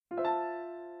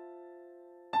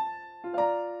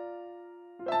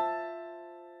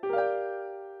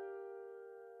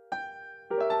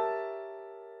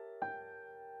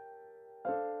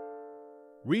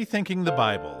Rethinking the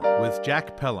Bible with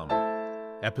Jack Pelham,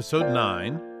 Episode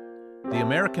 9, The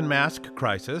American Mask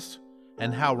Crisis,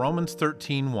 and How Romans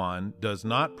 13:1 Does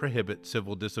Not Prohibit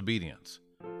Civil Disobedience,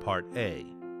 Part A.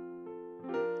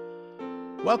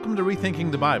 Welcome to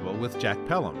Rethinking the Bible with Jack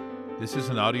Pelham. This is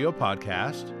an audio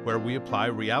podcast where we apply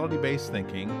reality-based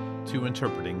thinking to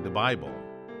interpreting the Bible.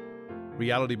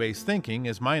 Reality-based thinking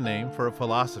is my name for a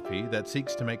philosophy that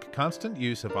seeks to make constant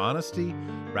use of honesty,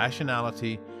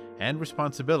 rationality, and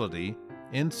responsibility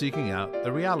in seeking out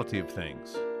the reality of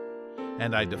things.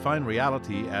 And I define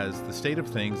reality as the state of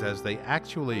things as they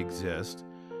actually exist,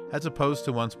 as opposed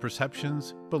to one's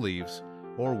perceptions, beliefs,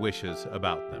 or wishes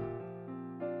about them.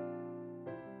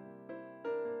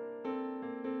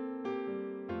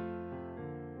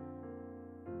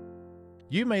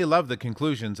 You may love the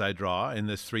conclusions I draw in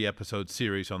this 3-episode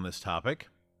series on this topic,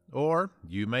 or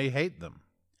you may hate them.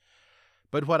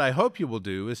 But what I hope you will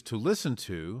do is to listen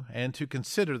to and to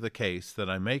consider the case that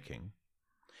I'm making,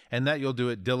 and that you'll do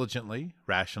it diligently,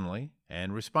 rationally,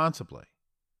 and responsibly.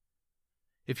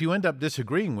 If you end up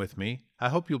disagreeing with me, I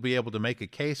hope you'll be able to make a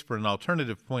case for an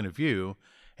alternative point of view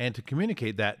and to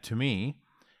communicate that to me,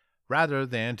 rather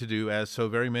than to do as so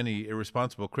very many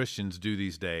irresponsible Christians do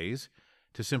these days,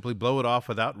 to simply blow it off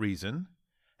without reason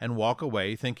and walk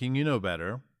away thinking you know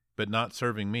better, but not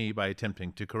serving me by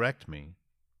attempting to correct me.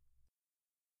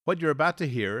 What you're about to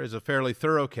hear is a fairly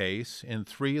thorough case in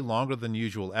 3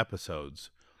 longer-than-usual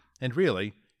episodes, and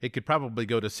really, it could probably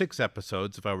go to 6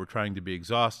 episodes if I were trying to be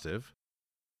exhaustive,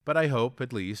 but I hope,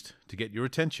 at least, to get your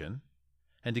attention,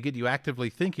 and to get you actively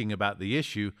thinking about the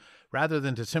issue rather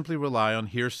than to simply rely on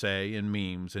hearsay and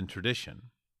memes and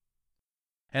tradition.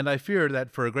 And I fear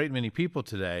that for a great many people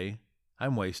today,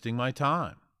 I'm wasting my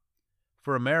time.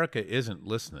 For America isn't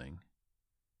listening,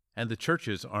 and the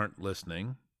churches aren't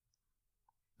listening.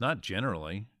 Not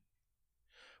generally.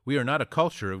 We are not a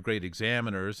culture of great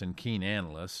examiners and keen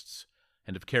analysts,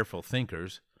 and of careful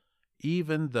thinkers,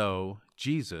 even though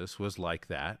Jesus was like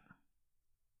that.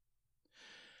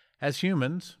 As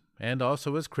humans, and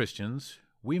also as Christians,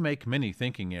 we make many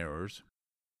thinking errors.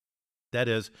 That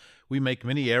is, we make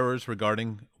many errors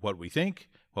regarding what we think,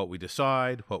 what we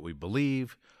decide, what we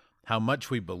believe, how much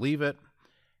we believe it,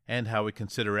 and how we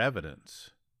consider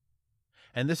evidence.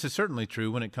 And this is certainly true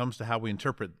when it comes to how we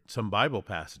interpret some Bible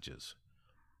passages.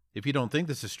 If you don't think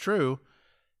this is true,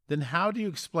 then how do you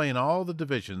explain all the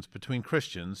divisions between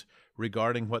Christians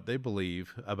regarding what they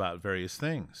believe about various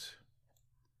things?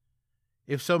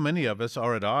 If so many of us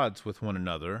are at odds with one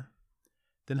another,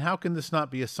 then how can this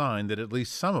not be a sign that at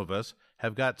least some of us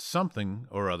have got something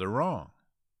or other wrong?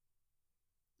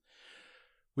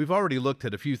 We've already looked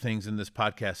at a few things in this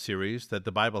podcast series that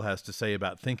the Bible has to say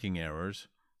about thinking errors,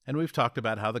 and we've talked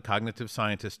about how the cognitive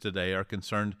scientists today are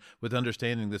concerned with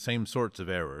understanding the same sorts of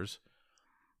errors.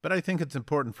 But I think it's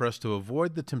important for us to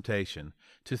avoid the temptation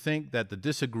to think that the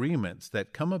disagreements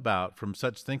that come about from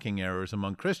such thinking errors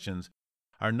among Christians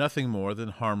are nothing more than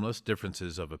harmless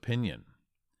differences of opinion.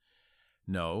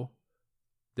 No,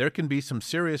 there can be some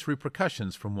serious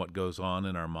repercussions from what goes on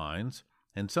in our minds,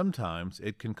 and sometimes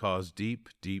it can cause deep,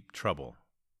 deep trouble.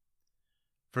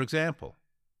 For example,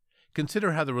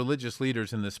 consider how the religious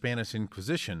leaders in the Spanish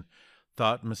Inquisition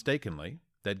thought mistakenly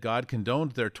that God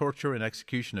condoned their torture and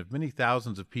execution of many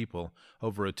thousands of people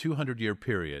over a 200-year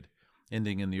period,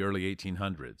 ending in the early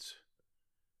 1800s.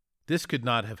 This could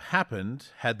not have happened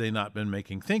had they not been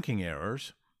making thinking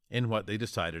errors in what they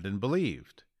decided and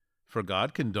believed, for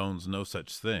God condones no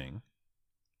such thing.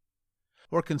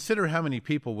 Or consider how many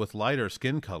people with lighter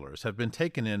skin colors have been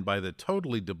taken in by the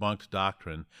totally debunked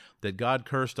doctrine that God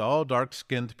cursed all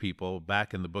dark-skinned people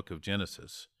back in the book of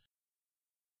Genesis.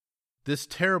 This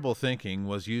terrible thinking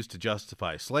was used to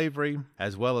justify slavery,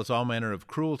 as well as all manner of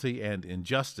cruelty and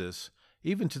injustice,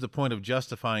 even to the point of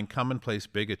justifying commonplace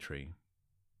bigotry.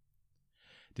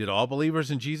 Did all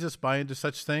believers in Jesus buy into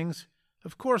such things?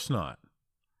 Of course not.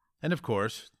 And of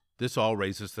course, this all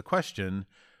raises the question,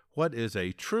 what is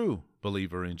a true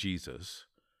believer in Jesus?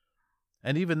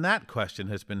 And even that question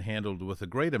has been handled with a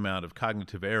great amount of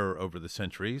cognitive error over the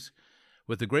centuries,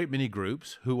 with a great many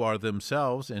groups who are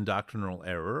themselves in doctrinal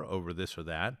error over this or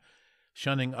that,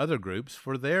 shunning other groups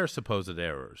for their supposed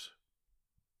errors.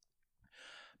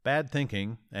 Bad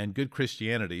thinking and good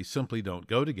Christianity simply don't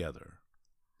go together.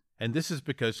 And this is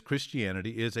because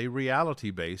Christianity is a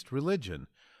reality-based religion,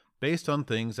 based on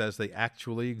things as they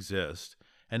actually exist,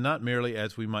 and not merely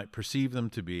as we might perceive them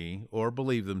to be, or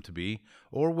believe them to be,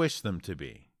 or wish them to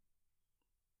be.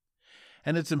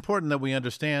 And it's important that we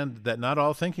understand that not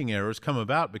all thinking errors come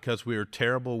about because we are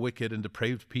terrible, wicked, and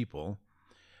depraved people.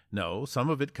 No, some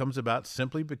of it comes about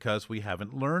simply because we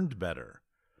haven't learned better,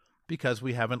 because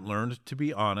we haven't learned to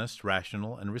be honest,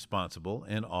 rational, and responsible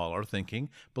in all our thinking,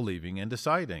 believing, and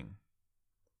deciding.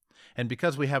 And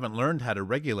because we haven't learned how to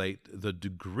regulate the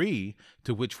degree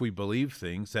to which we believe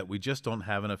things that we just don't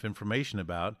have enough information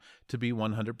about to be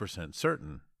 100%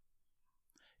 certain.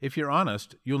 If you're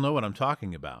honest, you'll know what I'm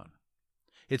talking about.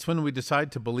 It's when we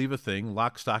decide to believe a thing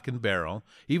lock, stock, and barrel,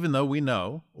 even though we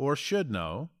know, or should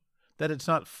know, that it's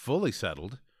not fully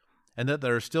settled, and that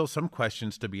there are still some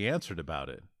questions to be answered about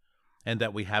it, and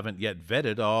that we haven't yet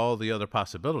vetted all the other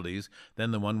possibilities than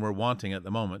the one we're wanting at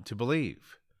the moment to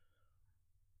believe.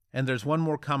 And there's one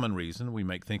more common reason we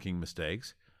make thinking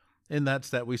mistakes, and that's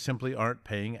that we simply aren't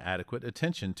paying adequate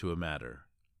attention to a matter,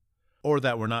 or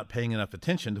that we're not paying enough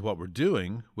attention to what we're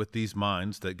doing with these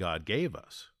minds that God gave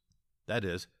us. That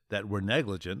is, that we're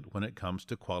negligent when it comes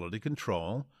to quality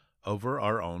control over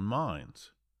our own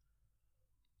minds.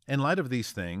 In light of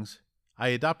these things, I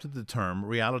adopted the term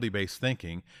reality-based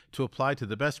thinking to apply to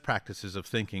the best practices of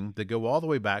thinking that go all the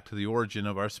way back to the origin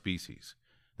of our species,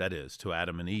 that is, to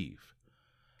Adam and Eve.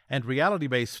 And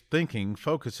reality-based thinking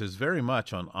focuses very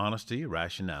much on honesty,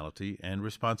 rationality, and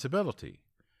responsibility.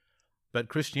 But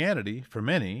Christianity, for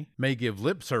many, may give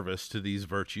lip service to these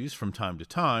virtues from time to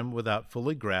time without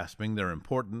fully grasping their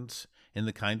importance in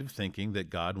the kind of thinking that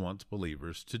God wants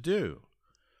believers to do.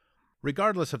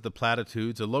 Regardless of the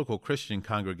platitudes a local Christian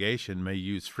congregation may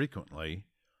use frequently,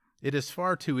 it is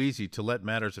far too easy to let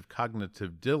matters of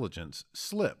cognitive diligence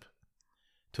slip,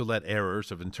 to let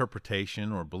errors of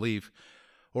interpretation or belief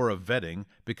or of vetting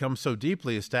become so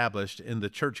deeply established in the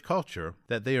church culture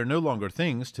that they are no longer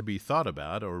things to be thought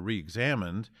about or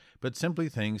re-examined, but simply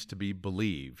things to be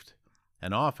believed,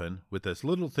 and often with as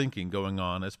little thinking going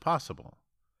on as possible.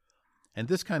 And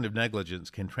this kind of negligence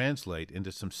can translate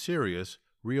into some serious,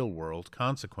 real-world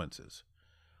consequences.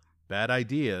 Bad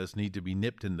ideas need to be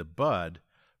nipped in the bud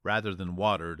rather than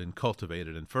watered and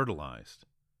cultivated and fertilized.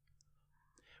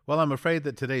 Well, I'm afraid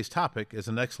that today's topic is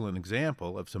an excellent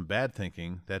example of some bad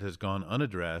thinking that has gone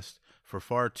unaddressed for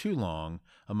far too long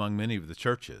among many of the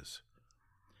churches.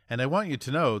 And I want you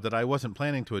to know that I wasn't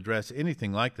planning to address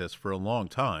anything like this for a long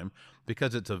time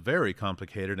because it's a very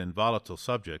complicated and volatile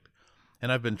subject,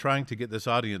 and I've been trying to get this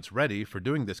audience ready for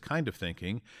doing this kind of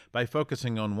thinking by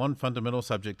focusing on one fundamental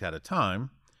subject at a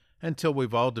time until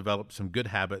we've all developed some good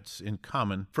habits in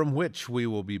common from which we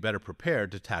will be better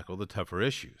prepared to tackle the tougher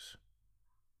issues.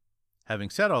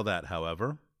 Having said all that,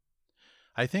 however,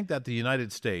 I think that the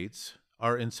United States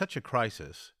are in such a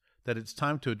crisis that it's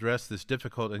time to address this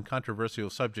difficult and controversial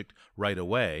subject right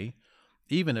away,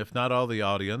 even if not all the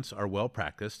audience are well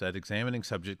practiced at examining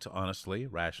subjects honestly,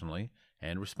 rationally,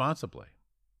 and responsibly.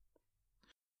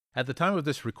 At the time of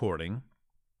this recording,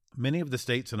 many of the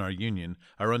states in our union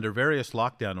are under various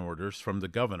lockdown orders from the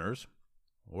governors,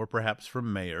 or perhaps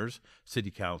from mayors,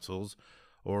 city councils,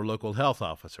 or local health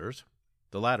officers,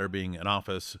 the latter being an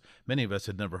office many of us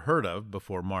had never heard of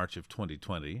before March of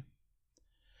 2020.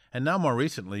 And now more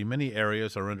recently, many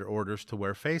areas are under orders to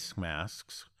wear face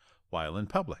masks while in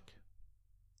public.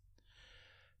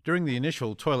 During the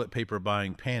initial toilet paper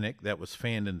buying panic that was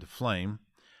fanned into flame,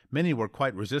 many were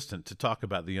quite resistant to talk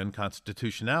about the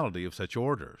unconstitutionality of such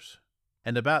orders,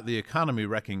 and about the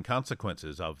economy-wrecking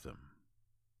consequences of them.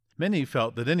 Many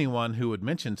felt that anyone who would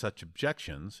mention such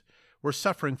objections were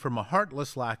suffering from a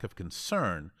heartless lack of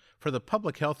concern for the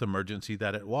public health emergency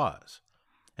that it was,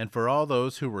 and for all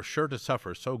those who were sure to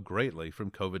suffer so greatly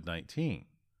from COVID-19.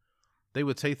 They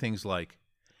would say things like,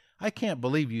 "I can't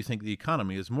believe you think the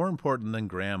economy is more important than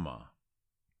Grandma."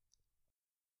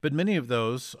 But many of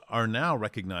those are now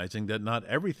recognizing that not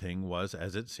everything was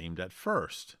as it seemed at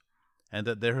first, and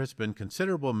that there has been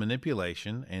considerable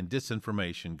manipulation and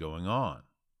disinformation going on.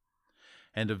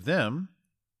 And of them,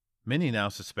 many now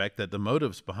suspect that the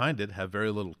motives behind it have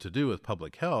very little to do with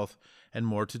public health and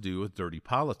more to do with dirty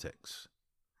politics.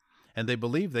 And they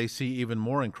believe they see even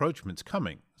more encroachments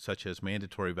coming, such as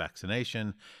mandatory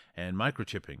vaccination and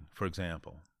microchipping, for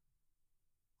example.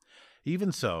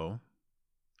 Even so,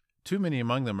 too many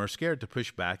among them are scared to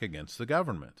push back against the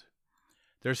government.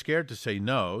 They're scared to say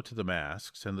no to the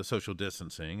masks and the social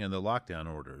distancing and the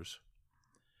lockdown orders.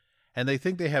 And they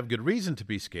think they have good reason to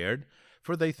be scared,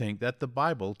 for they think that the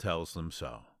Bible tells them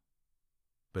so.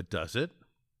 But does it?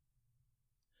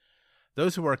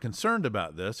 Those who are concerned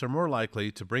about this are more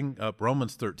likely to bring up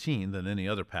Romans 13 than any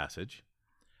other passage.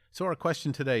 So our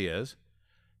question today is,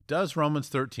 does Romans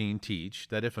 13 teach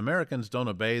that if Americans don't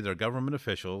obey their government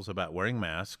officials about wearing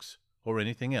masks or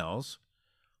anything else,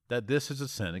 that this is a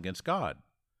sin against God?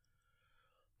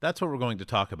 That's what we're going to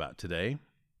talk about today.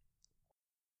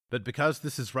 But because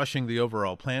this is rushing the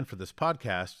overall plan for this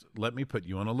podcast, let me put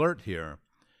you on alert here.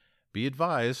 Be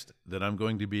advised that I'm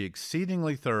going to be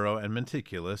exceedingly thorough and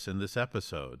meticulous in this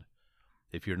episode.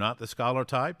 If you're not the scholar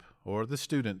type or the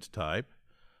student type,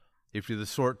 if you're the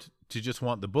sort to just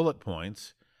want the bullet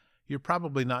points, you're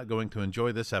probably not going to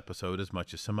enjoy this episode as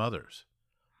much as some others.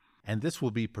 And this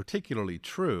will be particularly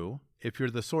true if you're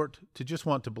the sort to just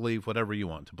want to believe whatever you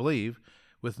want to believe,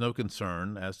 with no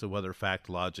concern as to whether fact,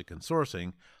 logic, and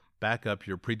sourcing back up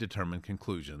your predetermined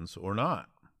conclusions or not.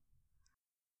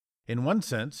 In one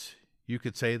sense, you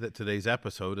could say that today's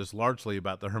episode is largely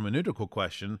about the hermeneutical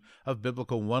question of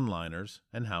biblical one-liners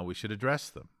and how we should address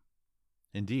them.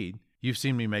 Indeed, you've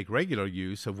seen me make regular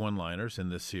use of one-liners in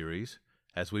this series,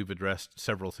 as we've addressed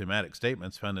several thematic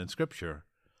statements found in Scripture.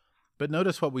 But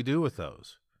notice what we do with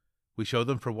those. We show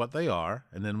them for what they are,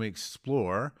 and then we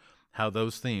explore how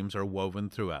those themes are woven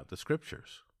throughout the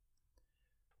Scriptures.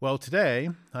 Well, today,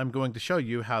 I'm going to show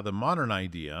you how the modern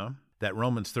idea that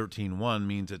Romans 13:1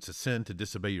 means it's a sin to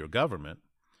disobey your government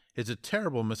is a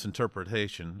terrible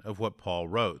misinterpretation of what Paul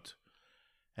wrote,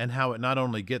 and how it not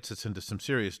only gets us into some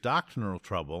serious doctrinal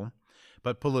trouble,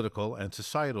 but political and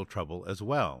societal trouble as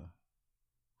well.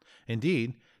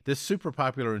 Indeed, this super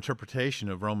popular interpretation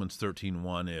of Romans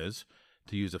 13:1 is,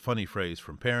 to use a funny phrase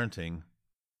from parenting,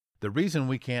 the reason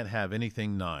we can't have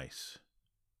anything nice.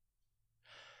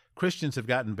 Christians have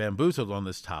gotten bamboozled on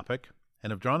this topic and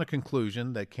have drawn a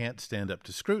conclusion that can't stand up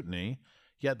to scrutiny,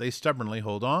 yet they stubbornly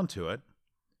hold on to it,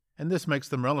 and this makes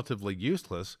them relatively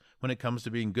useless when it comes to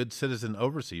being good citizen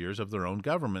overseers of their own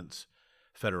governments,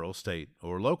 federal, state,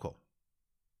 or local.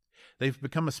 They've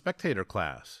become a spectator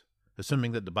class,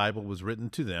 assuming that the Bible was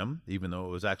written to them, even though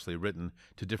it was actually written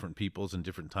to different peoples in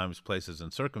different times, places,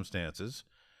 and circumstances.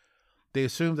 They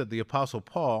assume that the Apostle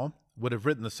Paul would have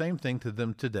written the same thing to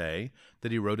them today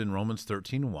that he wrote in Romans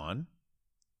 13:1,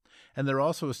 and they're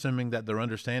also assuming that their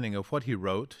understanding of what he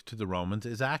wrote to the Romans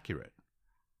is accurate.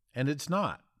 And it's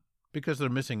not, because they're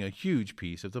missing a huge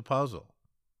piece of the puzzle.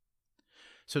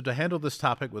 So to handle this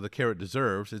topic with the care it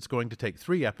deserves, it's going to take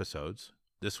 3 episodes,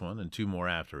 this one and 2 more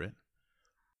after it.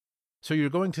 So you're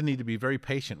going to need to be very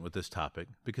patient with this topic,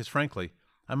 because frankly,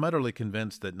 I'm utterly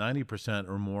convinced that 90%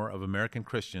 or more of American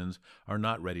Christians are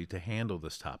not ready to handle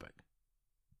this topic.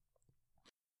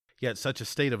 Yet such a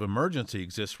state of emergency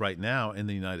exists right now in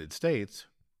the United States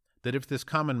that if this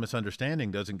common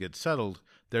misunderstanding doesn't get settled,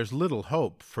 there's little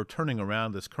hope for turning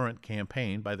around this current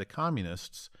campaign by the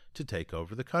communists to take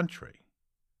over the country.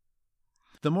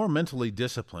 The more mentally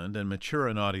disciplined and mature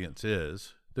an audience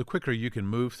is, the quicker you can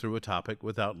move through a topic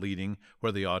without leading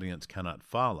where the audience cannot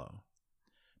follow.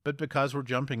 But because we're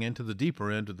jumping into the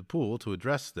deeper end of the pool to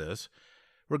address this,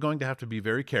 we're going to have to be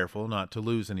very careful not to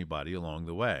lose anybody along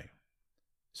the way.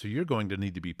 So you're going to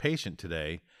need to be patient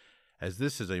today, as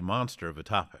this is a monster of a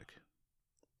topic.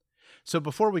 So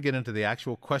before we get into the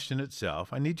actual question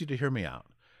itself, I need you to hear me out,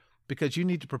 because you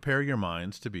need to prepare your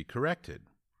minds to be corrected.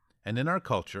 And in our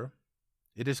culture,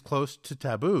 it is close to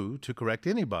taboo to correct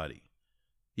anybody,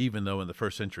 even though in the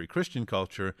first century Christian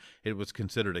culture it was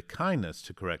considered a kindness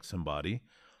to correct somebody,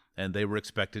 and they were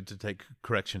expected to take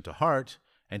correction to heart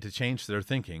and to change their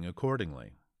thinking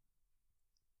accordingly.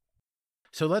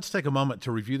 So let's take a moment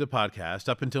to review the podcast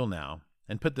up until now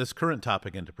and put this current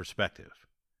topic into perspective.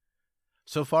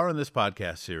 So far in this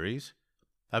podcast series,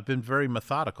 I've been very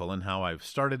methodical in how I've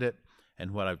started it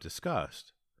and what I've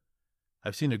discussed.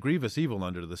 I've seen a grievous evil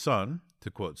under the sun,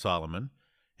 to quote Solomon,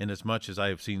 inasmuch as I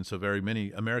have seen so very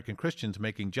many American Christians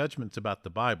making judgments about the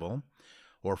Bible,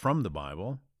 or from the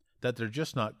Bible, that they're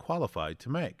just not qualified to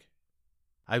make.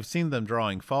 I've seen them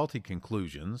drawing faulty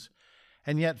conclusions,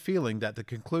 and yet feeling that the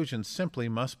conclusion simply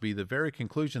must be the very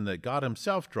conclusion that God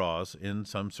himself draws in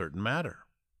some certain matter.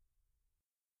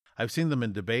 I've seen them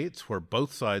in debates where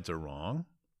both sides are wrong,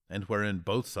 and wherein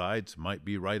both sides might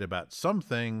be right about some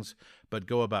things, but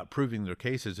go about proving their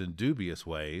cases in dubious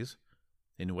ways,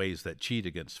 in ways that cheat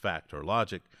against fact or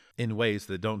logic, in ways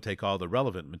that don't take all the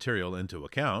relevant material into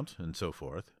account, and so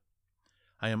forth.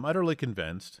 I am utterly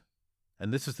convinced,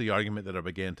 and this is the argument that I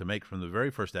began to make from the very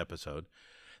first episode,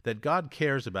 that God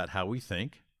cares about how we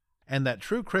think, and that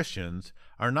true Christians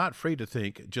are not free to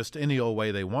think just any old way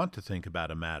they want to think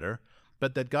about a matter,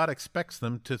 but that God expects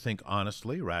them to think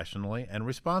honestly, rationally, and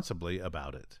responsibly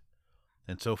about it.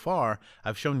 And so far,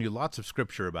 I've shown you lots of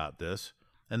scripture about this,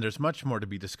 and there's much more to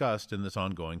be discussed in this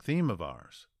ongoing theme of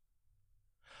ours.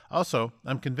 Also,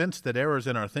 I'm convinced that errors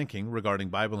in our thinking regarding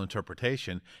Bible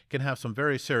interpretation can have some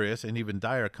very serious and even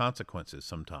dire consequences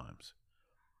sometimes.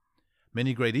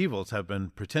 Many great evils have been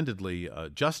pretendedly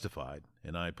justified,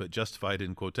 and I put justified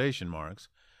in quotation marks,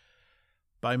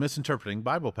 by misinterpreting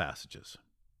Bible passages.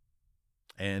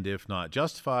 And if not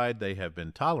justified, they have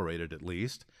been tolerated at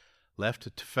least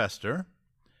left to fester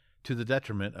to the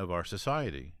detriment of our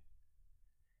society.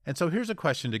 And so here's a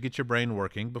question to get your brain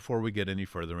working before we get any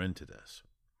further into this.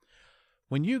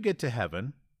 When you get to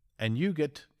heaven and you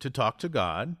get to talk to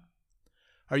God,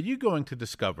 are you going to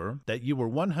discover that you were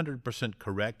 100%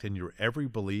 correct in your every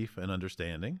belief and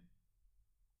understanding?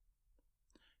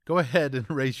 Go ahead and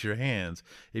raise your hands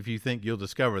if you think you'll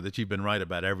discover that you've been right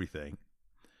about everything.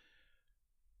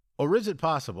 Or is it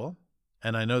possible,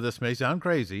 and I know this may sound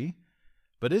crazy,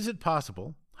 but is it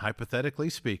possible, hypothetically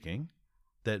speaking,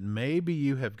 that maybe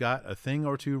you have got a thing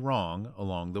or two wrong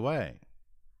along the way?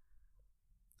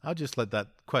 I'll just let that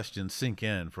question sink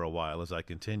in for a while as I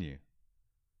continue.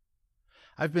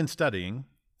 I've been studying,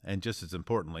 and just as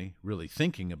importantly, really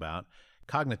thinking about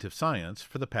cognitive science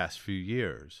for the past few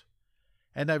years.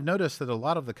 And I've noticed that a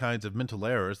lot of the kinds of mental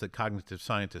errors that cognitive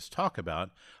scientists talk about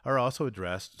are also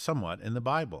addressed somewhat in the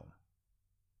Bible.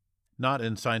 Not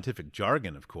in scientific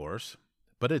jargon, of course,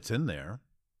 but it's in there.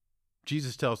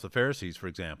 Jesus tells the Pharisees, for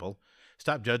example,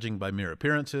 stop judging by mere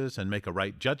appearances and make a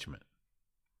right judgment.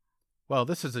 Well,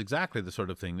 this is exactly the sort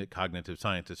of thing that cognitive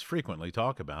scientists frequently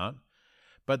talk about,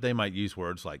 but they might use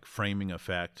words like framing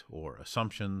effect or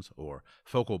assumptions or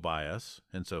focal bias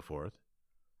and so forth.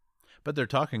 But they're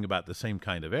talking about the same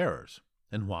kind of errors.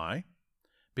 And why?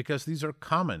 Because these are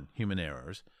common human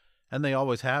errors, and they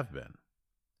always have been.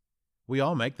 We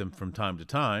all make them from time to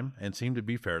time and seem to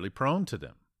be fairly prone to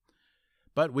them.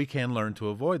 But we can learn to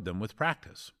avoid them with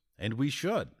practice, and we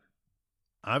should.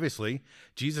 Obviously,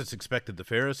 Jesus expected the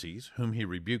Pharisees, whom he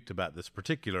rebuked about this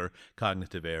particular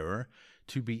cognitive error,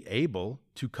 to be able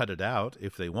to cut it out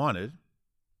if they wanted.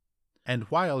 And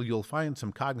while you'll find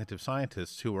some cognitive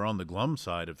scientists who are on the glum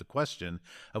side of the question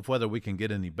of whether we can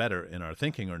get any better in our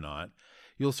thinking or not,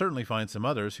 you'll certainly find some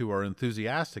others who are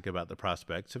enthusiastic about the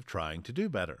prospects of trying to do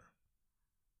better.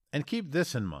 And keep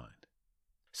this in mind.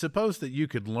 Suppose that you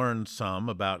could learn some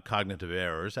about cognitive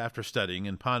errors after studying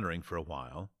and pondering for a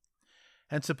while,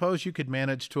 and suppose you could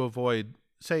manage to avoid,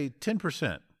 say,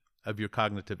 10% of your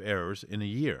cognitive errors in a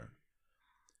year.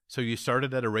 So you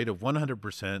started at a rate of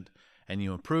 100% and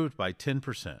you improved by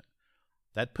 10%.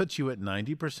 That puts you at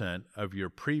 90% of your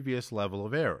previous level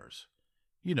of errors,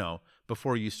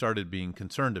 before you started being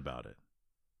concerned about it.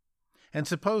 And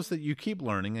suppose that you keep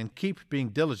learning and keep being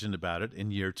diligent about it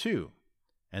in year 2,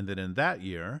 and that in that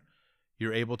year,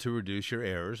 you're able to reduce your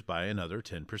errors by another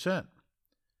 10%.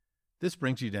 This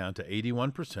brings you down to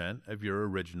 81% of your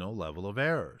original level of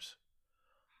errors.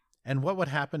 And what would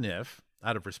happen if,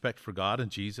 out of respect for God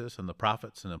and Jesus and the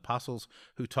prophets and apostles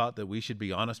who taught that we should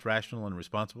be honest, rational, and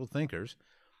responsible thinkers,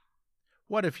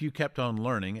 what if you kept on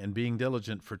learning and being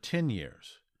diligent for 10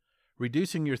 years,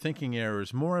 reducing your thinking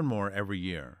errors more and more every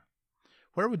year?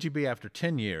 Where would you be after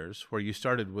 10 years where you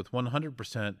started with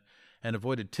 100% and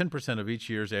avoided 10% of each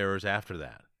year's errors after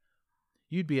that?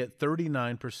 You'd be at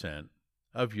 39%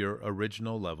 of your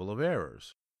original level of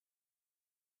errors.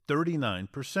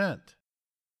 39%.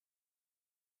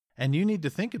 And you need to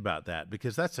think about that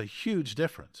because that's a huge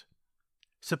difference.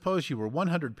 Suppose you were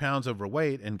 100 pounds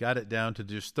overweight and got it down to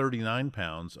just 39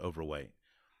 pounds overweight.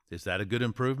 Is that a good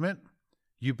improvement?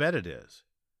 You bet it is.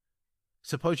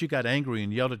 Suppose you got angry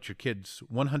and yelled at your kids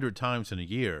 100 times in a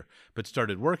year, but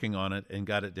started working on it and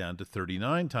got it down to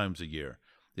 39 times a year.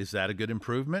 Is that a good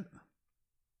improvement?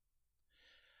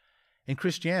 In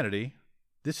Christianity,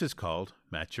 this is called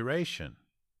maturation.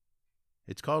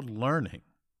 It's called learning.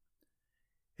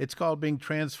 It's called being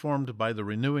transformed by the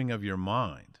renewing of your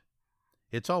mind.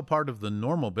 It's all part of the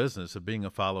normal business of being a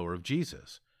follower of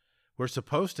Jesus. We're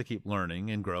supposed to keep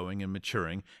learning and growing and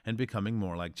maturing and becoming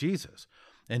more like Jesus.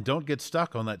 And don't get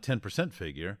stuck on that 10%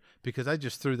 figure, because I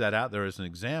just threw that out there as an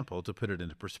example to put it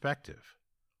into perspective.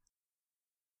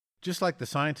 Just like the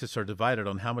scientists are divided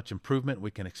on how much improvement we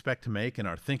can expect to make in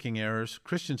our thinking errors,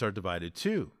 Christians are divided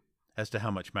too, as to how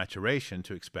much maturation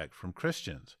to expect from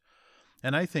Christians.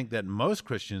 And I think that most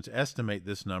Christians estimate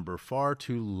this number far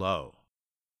too low.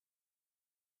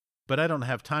 But I don't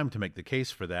have time to make the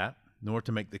case for that, nor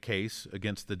to make the case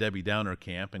against the Debbie Downer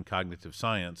camp in cognitive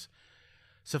science.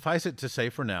 Suffice it to say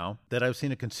for now that I've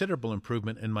seen a considerable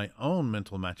improvement in my own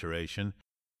mental maturation,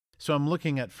 so I'm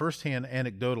looking at first-hand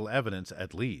anecdotal evidence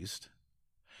at least,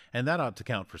 and that ought to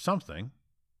count for something.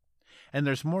 And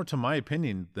there's more to my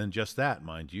opinion than just that,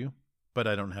 mind you, but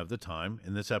I don't have the time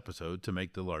in this episode to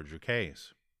make the larger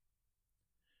case.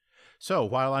 So,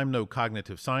 while I'm no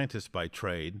cognitive scientist by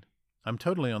trade, I'm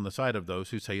totally on the side of those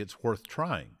who say it's worth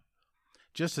trying,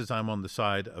 just as I'm on the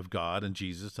side of God and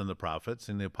Jesus and the prophets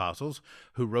and the apostles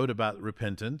who wrote about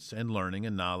repentance and learning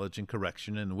and knowledge and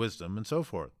correction and wisdom and so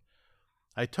forth.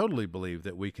 I totally believe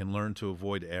that we can learn to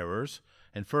avoid errors,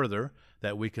 and further,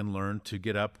 that we can learn to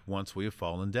get up once we have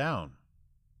fallen down.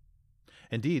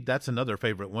 Indeed, that's another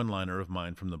favorite one-liner of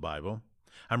mine from the Bible.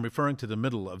 I'm referring to the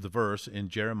middle of the verse in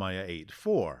Jeremiah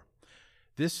 8:4.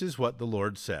 This is what the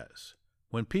Lord says,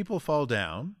 "When people fall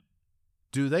down,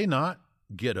 do they not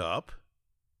get up?"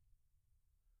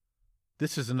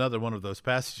 This is another one of those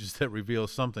passages that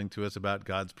reveals something to us about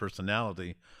God's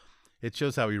personality. It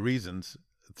shows how he reasons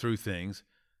through things,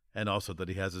 and also that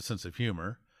he has a sense of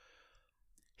humor.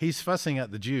 He's fussing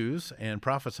at the Jews and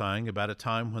prophesying about a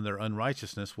time when their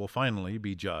unrighteousness will finally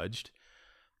be judged,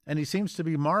 and he seems to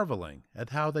be marveling at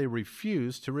how they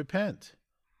refuse to repent.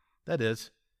 That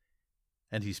is,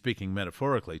 and he's speaking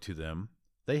metaphorically to them,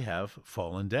 they have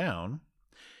fallen down,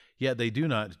 yet they do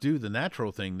not do the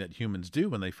natural thing that humans do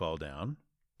when they fall down.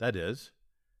 That is,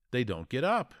 they don't get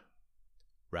up.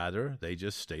 Rather, they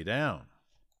just stay down.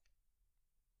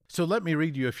 So let me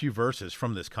read you a few verses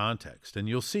from this context, and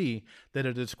you'll see that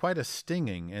it is quite a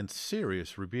stinging and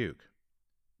serious rebuke.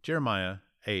 Jeremiah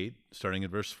 8, starting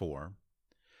at verse 4.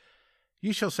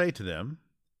 You shall say to them,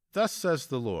 Thus says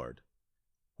the Lord,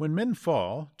 when men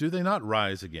fall, do they not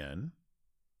rise again?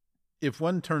 If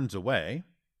one turns away,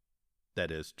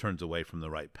 that is, turns away from the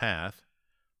right path,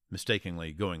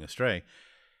 mistakenly going astray,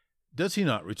 does he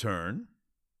not return?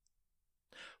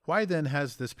 Why then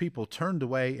has this people turned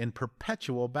away in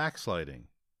perpetual backsliding?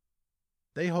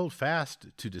 They hold fast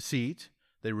to deceit,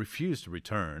 they refuse to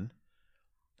return.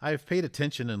 I have paid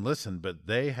attention and listened, but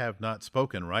they have not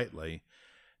spoken rightly.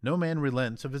 No man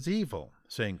relents of his evil,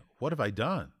 saying, What have I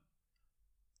done?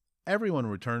 Everyone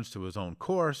returns to his own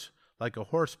course, like a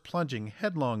horse plunging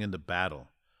headlong into battle.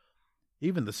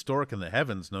 Even the stork in the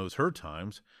heavens knows her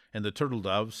times, and the turtle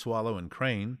dove, swallow, and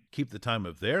crane keep the time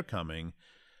of their coming,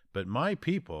 but my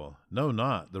people know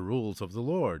not the rules of the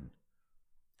Lord.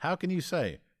 How can you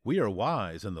say, We are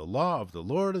wise, and the law of the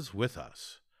Lord is with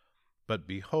us? But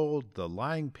behold, the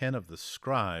lying pen of the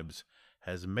scribes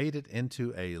has made it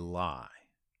into a lie.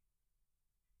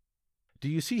 Do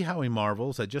you see how he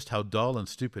marvels at just how dull and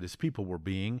stupid his people were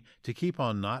being to keep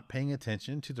on not paying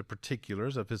attention to the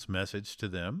particulars of his message to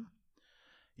them?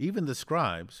 Even the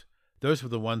scribes, those were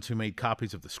the ones who made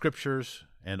copies of the Scriptures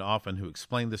and often who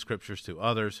explained the Scriptures to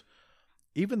others,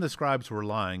 even the scribes were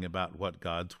lying about what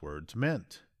God's words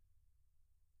meant.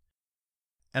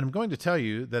 And I'm going to tell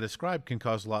you that a scribe can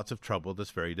cause lots of trouble this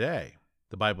very day.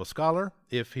 The Bible scholar,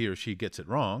 if he or she gets it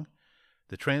wrong,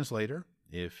 the translator,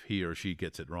 if he or she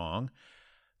gets it wrong,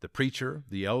 the preacher,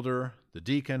 the elder, the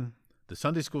deacon, the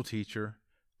Sunday school teacher,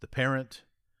 the parent,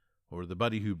 or the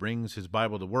buddy who brings his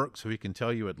Bible to work so he can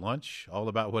tell you at lunch all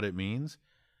about what it means.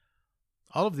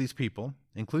 All of these people,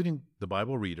 including the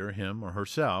Bible reader, him or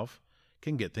herself,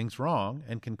 can get things wrong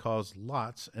and can cause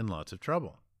lots and lots of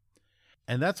trouble.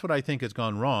 And that's what I think has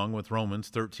gone wrong with Romans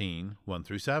 13, 1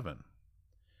 through 7.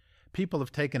 People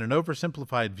have taken an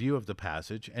oversimplified view of the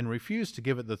passage and refused to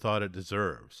give it the thought it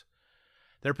deserves.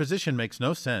 Their position makes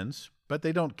no sense, but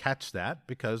they don't catch that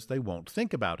because they won't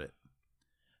think about it.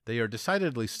 They are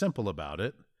decidedly simple about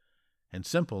it, and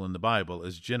simple in the Bible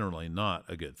is generally not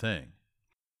a good thing.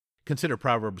 Consider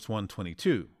Proverbs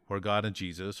 1:22, where God and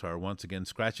Jesus are once again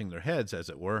scratching their heads, as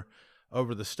it were,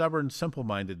 over the stubborn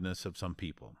simple-mindedness of some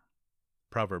people.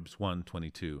 Proverbs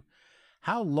 1:22.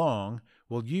 How long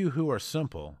will you who are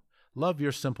simple love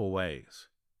your simple ways?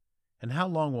 And how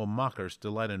long will mockers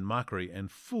delight in mockery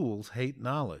and fools hate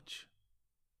knowledge?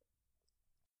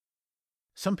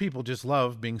 Some people just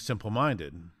love being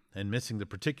simple-minded and missing the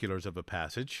particulars of a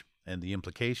passage and the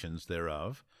implications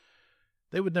thereof.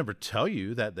 They would never tell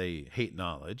you that they hate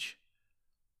knowledge,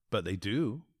 but they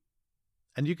do.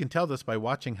 And you can tell this by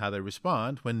watching how they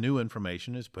respond when new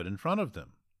information is put in front of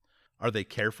them. Are they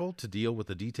careful to deal with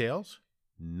the details?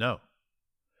 No.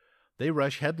 They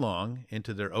rush headlong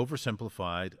into their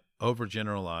oversimplified,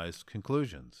 overgeneralized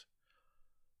conclusions.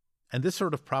 And this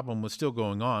sort of problem was still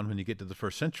going on when you get to the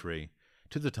first century,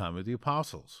 to the time of the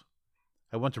apostles.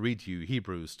 I want to read to you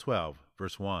Hebrews 12,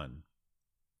 verse 1.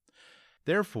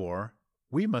 Therefore,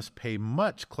 we must pay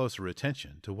much closer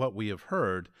attention to what we have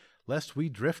heard, lest we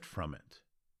drift from it.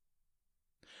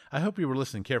 I hope you were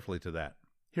listening carefully to that.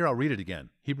 Here, I'll read it again.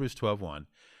 Hebrews 12:1.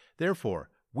 Therefore,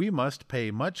 we must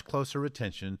pay much closer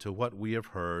attention to what we have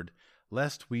heard,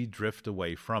 lest we drift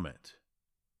away from it.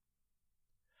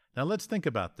 Now let's think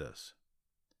about this.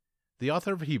 The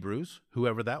author of Hebrews,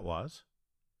 whoever that was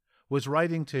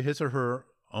writing to his or her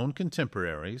own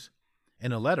contemporaries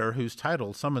in a letter whose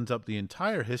title summons up the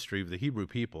entire history of the Hebrew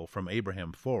people from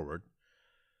Abraham forward.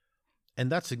 And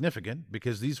that's significant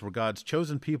because these were God's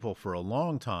chosen people for a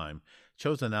long time,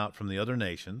 chosen out from the other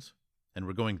nations. and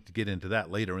we're going to get into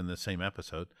that later in the same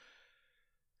episode.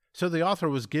 So the author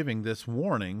was giving this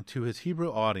warning to his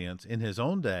Hebrew audience in his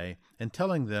own day and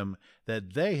telling them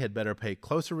that they had better pay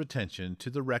closer attention to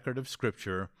the record of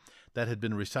Scripture that had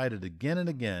been recited again and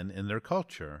again in their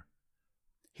culture.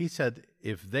 He said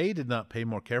if they did not pay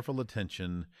more careful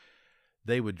attention,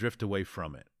 they would drift away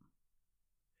from it.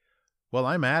 Well,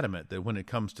 I'm adamant that when it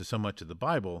comes to so much of the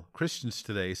Bible, Christians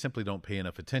today simply don't pay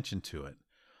enough attention to it.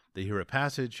 They hear a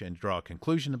passage and draw a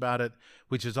conclusion about it,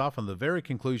 which is often the very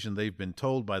conclusion they've been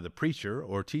told by the preacher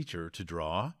or teacher to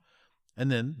draw,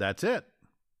 and then that's it.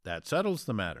 That settles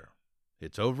the matter.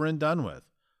 It's over and done with,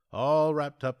 all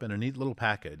wrapped up in a neat little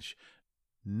package,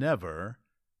 never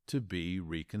to be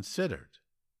reconsidered,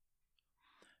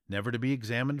 never to be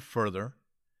examined further,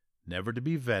 never to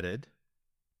be vetted.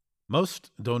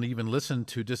 Most don't even listen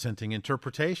to dissenting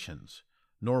interpretations,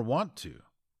 nor want to.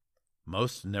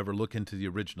 Most never look into the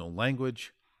original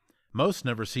language. Most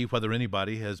never see whether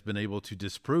anybody has been able to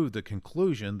disprove the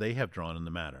conclusion they have drawn in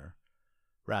the matter.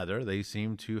 Rather, they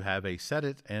seem to have a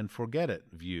set-it-and-forget-it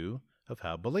view of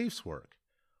how beliefs work.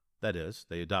 That is,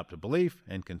 they adopt a belief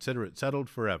and consider it settled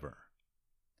forever.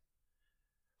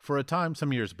 For a time,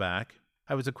 some years back,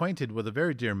 I was acquainted with a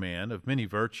very dear man of many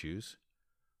virtues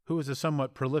who was a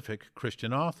somewhat prolific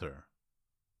Christian author.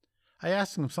 I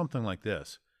asked him something like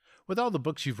this: with all the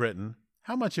books you've written,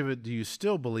 how much of it do you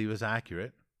still believe is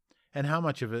accurate, and how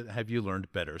much of it have you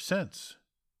learned better since?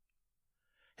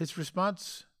 His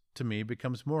response to me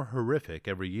becomes more horrific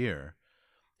every year.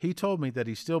 He told me that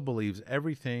he still believes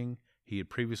everything he had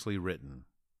previously written.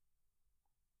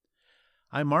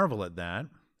 I marvel at that,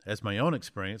 as my own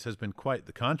experience has been quite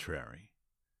the contrary.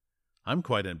 I'm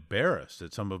quite embarrassed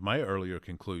at some of my earlier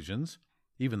conclusions,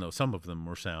 even though some of them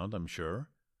were sound, I'm sure.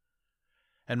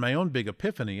 And my own big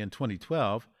epiphany in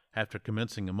 2012, after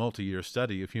commencing a multi-year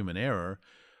study of human error,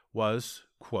 was,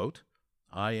 quote,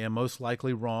 I am most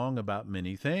likely wrong about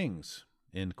many things,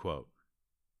 end quote.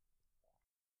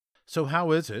 So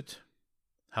how is it,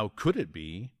 how could it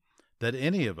be, that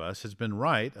any of us has been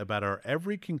right about our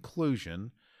every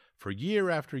conclusion for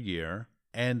year after year,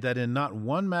 and that in not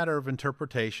one matter of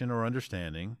interpretation or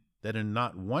understanding, that in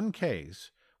not one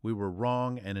case we were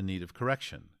wrong and in need of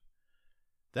correction?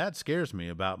 That scares me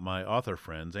about my author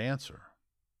friend's answer.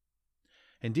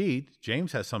 Indeed,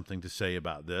 James has something to say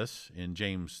about this in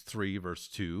James 3, verse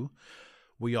 2.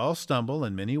 We all stumble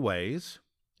in many ways.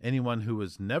 Anyone who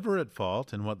is never at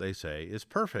fault in what they say is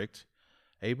perfect,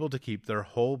 able to keep their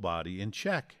whole body in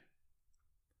check.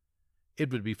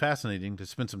 It would be fascinating to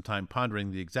spend some time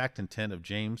pondering the exact intent of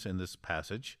James in this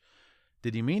passage.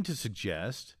 Did he mean to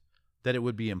suggest that it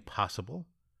would be impossible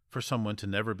for someone to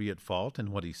never be at fault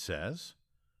in what he says?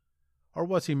 Or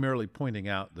was he merely pointing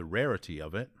out the rarity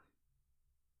of it?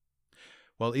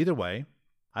 Well, either way,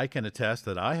 I can attest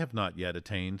that I have not yet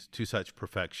attained to such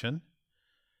perfection.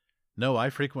 No, I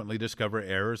frequently discover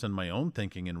errors in my own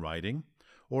thinking and writing,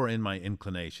 or in my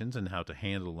inclinations in how to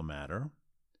handle a matter.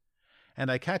 And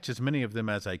I catch as many of them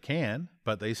as I can,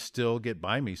 but they still get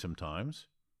by me sometimes.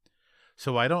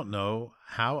 So I don't know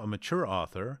how a mature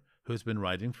author who has been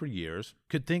writing for years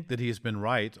could think that he has been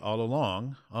right all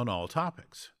along on all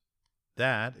topics.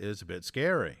 That is a bit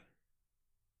scary.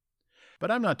 But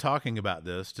I'm not talking about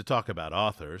this to talk about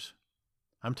authors.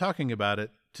 I'm talking about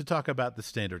it to talk about the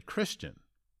standard Christian.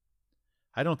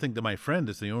 I don't think that my friend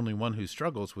is the only one who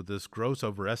struggles with this gross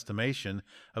overestimation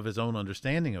of his own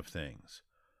understanding of things.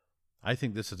 I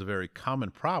think this is a very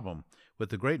common problem with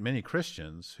the great many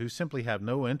Christians who simply have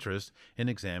no interest in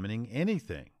examining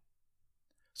anything,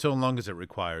 so long as it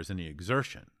requires any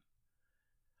exertion.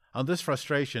 On this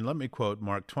frustration, let me quote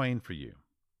Mark Twain for you.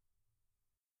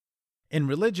 In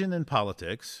religion and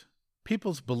politics,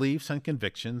 people's beliefs and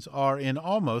convictions are in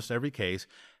almost every case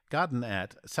gotten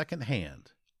at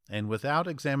second-hand and without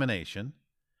examination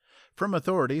from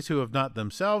authorities who have not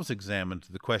themselves examined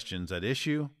the questions at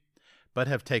issue, but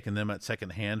have taken them at second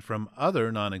hand from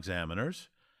other non-examiners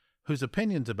whose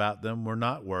opinions about them were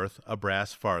not worth a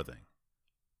brass farthing.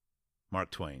 Mark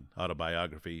Twain,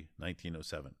 Autobiography,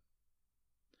 1907.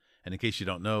 And in case you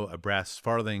don't know, a brass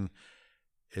farthing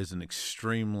is an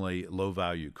extremely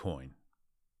low-value coin.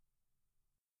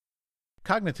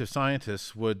 Cognitive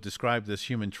scientists would describe this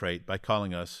human trait by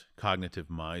calling us cognitive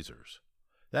misers.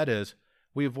 That is,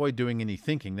 we avoid doing any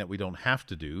thinking that we don't have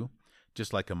to do,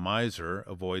 just like a miser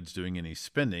avoids doing any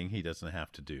spending he doesn't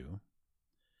have to do.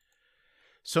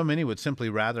 So many would simply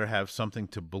rather have something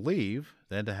to believe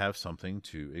than to have something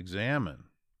to examine.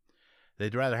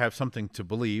 They'd rather have something to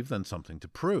believe than something to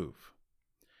prove.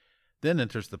 Then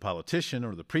enters the politician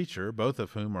or the preacher, both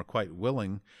of whom are quite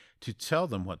willing to tell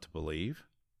them what to believe.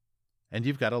 and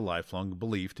you've got a lifelong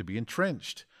belief to be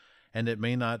entrenched, and it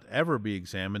may not ever be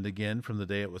examined again from the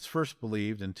day it was first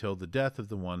believed until the death of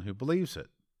the one who believes it.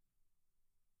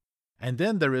 And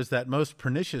then there is that most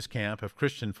pernicious camp of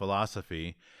Christian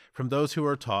philosophy from those who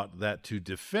are taught that to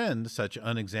defend such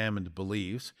unexamined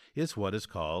beliefs is what is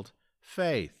called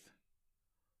faith.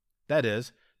 That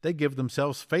is, they give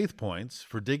themselves faith points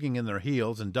for digging in their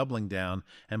heels and doubling down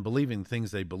and believing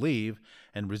things they believe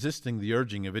and resisting the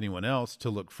urging of anyone else to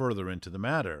look further into the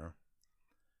matter.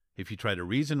 If you try to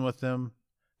reason with them,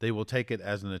 they will take it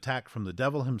as an attack from the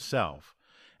devil himself,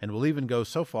 and will even go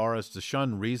so far as to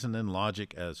shun reason and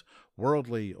logic as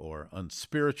worldly or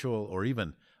unspiritual or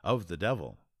even of the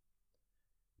devil.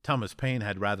 Thomas Paine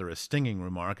had rather a stinging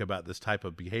remark about this type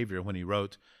of behavior when he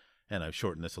wrote, and I've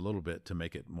shortened this a little bit to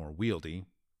make it more wieldy,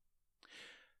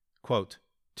 quote,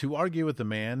 "To argue with the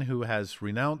man who has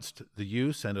renounced the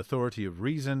use and authority of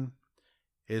reason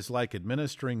is like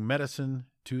administering medicine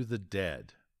to the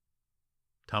dead."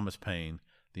 Thomas Paine,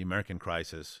 The American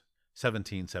Crisis,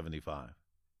 1775.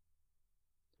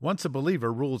 Once a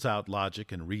believer rules out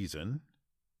logic and reason,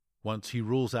 once he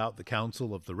rules out the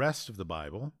counsel of the rest of the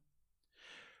Bible,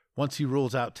 once he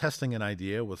rules out testing an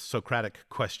idea with Socratic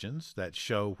questions that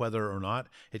show whether or not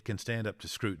it can stand up to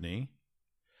scrutiny,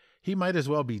 he might as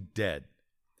well be dead,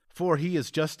 for he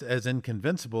is just as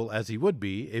inconvincible as he would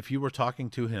be if you were talking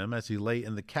to him as he lay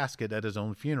in the casket at his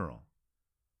own funeral.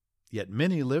 Yet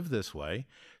many live this way,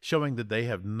 showing that they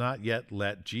have not yet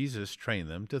let Jesus train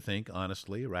them to think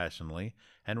honestly, rationally,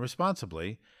 and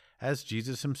responsibly, as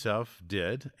Jesus himself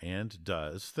did and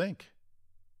does think.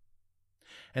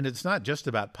 And it's not just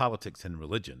about politics and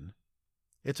religion.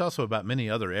 It's also about many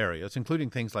other areas, including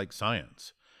things like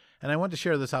science. And I want to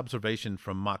share this observation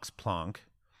from Max Planck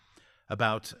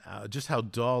about just how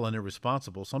dull and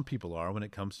irresponsible some people are when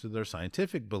it comes to their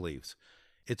scientific beliefs.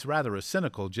 It's rather a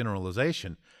cynical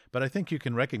generalization, but I think you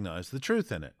can recognize the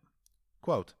truth in it.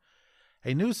 Quote,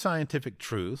 "A new scientific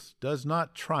truth does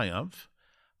not triumph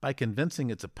by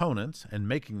convincing its opponents and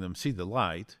making them see the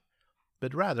light,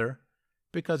 but rather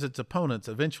because its opponents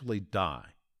eventually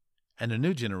die, and a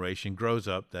new generation grows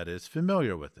up that is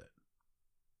familiar with it."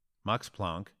 Max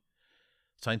Planck,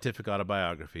 Scientific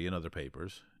Autobiography and Other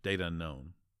Papers, date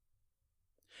unknown.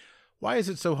 Why is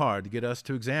it so hard to get us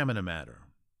to examine a matter?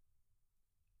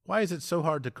 Why is it so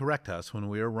hard to correct us when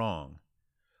we are wrong?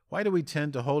 Why do we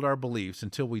tend to hold our beliefs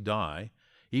until we die,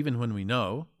 even when we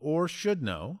know, or should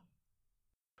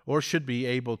be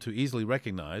able to easily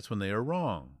recognize when they are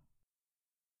wrong?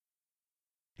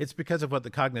 It's because of what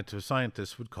the cognitive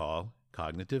scientists would call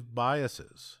cognitive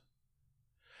biases.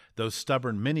 Those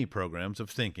stubborn mini-programs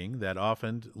of thinking that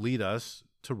often lead us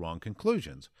to wrong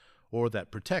conclusions, or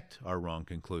that protect our wrong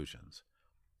conclusions.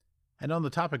 And on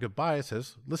the topic of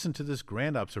biases, listen to this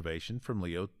grand observation from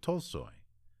Leo Tolstoy.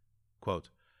 Quote,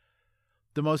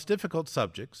 "The most difficult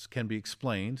subjects can be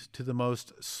explained to the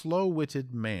most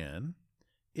slow-witted man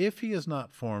if he has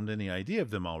not formed any idea of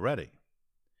them already.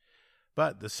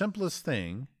 But the simplest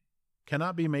thing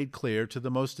cannot be made clear to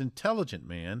the most intelligent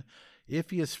man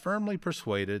if he is firmly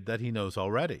persuaded that he knows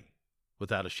already,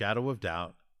 without a shadow of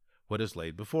doubt, what is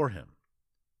laid before him."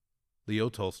 Leo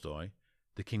Tolstoy,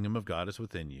 The Kingdom of God is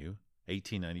Within You,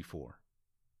 1894.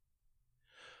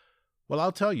 Well,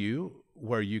 I'll tell you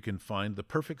where you can find the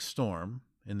perfect storm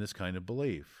in this kind of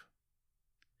belief.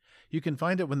 You can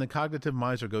find it when the cognitive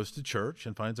miser goes to church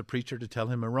and finds a preacher to tell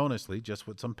him erroneously just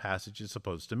what some passage is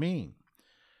supposed to mean.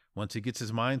 Once he gets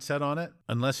his mind set on it,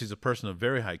 unless he's a person of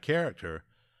very high character,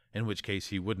 in which case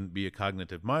he wouldn't be a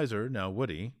cognitive miser, now would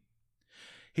he?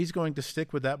 He's going to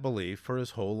stick with that belief for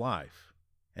his whole life.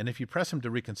 And if you press him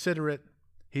to reconsider it,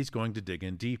 he's going to dig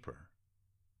in deeper.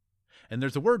 And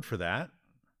there's a word for that.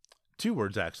 2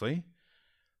 words, actually.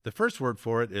 The first word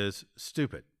for it is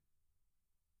stupid.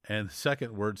 And the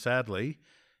second word, sadly,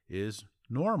 is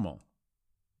normal.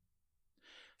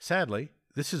 Sadly,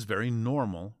 this is very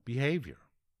normal behavior.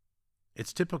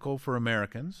 It's typical for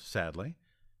Americans, sadly,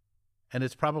 and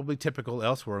it's probably typical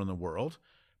elsewhere in the world,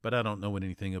 but I don't know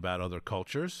anything about other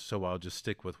cultures, so I'll just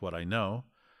stick with what I know.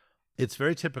 It's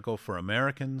very typical for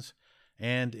Americans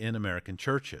and in American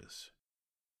churches.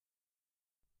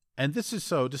 And this is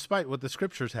so despite what the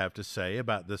scriptures have to say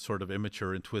about this sort of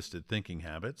immature and twisted thinking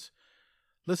habits.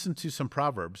 Listen to some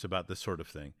Proverbs about this sort of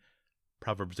thing.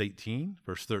 Proverbs 18,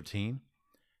 verse 13,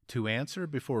 "To answer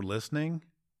before listening,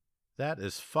 that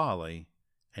is folly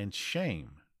and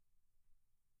shame."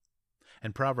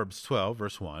 And Proverbs 12,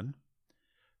 verse 1,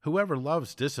 "Whoever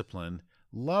loves discipline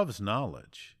loves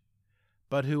knowledge,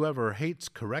 but whoever hates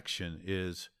correction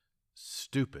is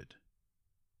stupid."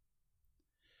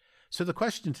 So the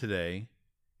question today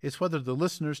is whether the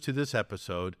listeners to this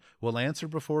episode will answer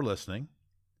before listening,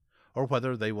 or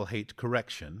whether they will hate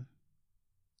correction.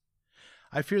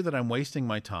 I fear that I'm wasting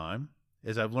my time,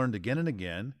 as I've learned again and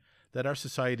again that our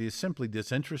society is simply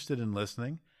disinterested in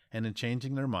listening and in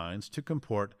changing their minds to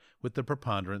comport with the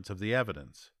preponderance of the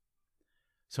evidence.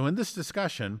 So in this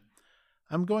discussion,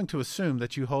 I'm going to assume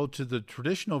that you hold to the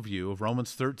traditional view of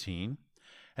Romans 13,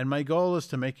 and my goal is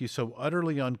to make you so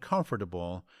utterly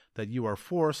uncomfortable that you are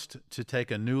forced to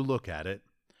take a new look at it,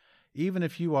 even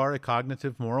if you are a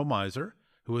cognitive moral miser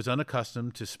who is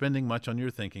unaccustomed to spending much on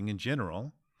your thinking in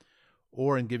general,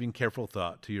 or in giving careful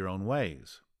thought to your own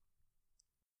ways.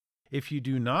 If you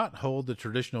do not hold the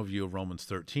traditional view of Romans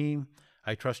 13,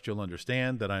 I trust you'll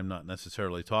understand that I'm not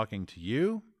necessarily talking to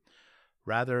you,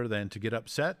 rather than to get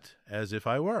upset as if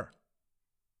I were.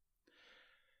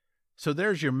 So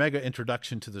there's your mega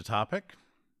introduction to the topic.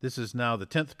 This is now the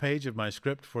 10th page of my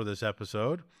script for this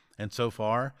episode, and so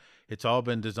far, it's all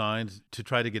been designed to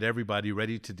try to get everybody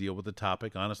ready to deal with the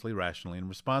topic honestly, rationally, and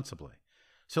responsibly.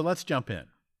 So let's jump in.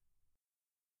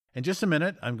 In just a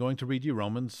minute, I'm going to read you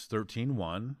Romans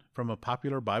 13:1 from a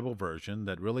popular Bible version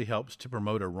that really helps to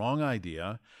promote a wrong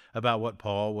idea about what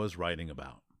Paul was writing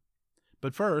about.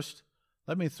 But first,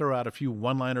 let me throw out a few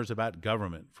one-liners about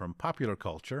government from popular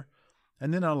culture,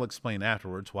 and then I'll explain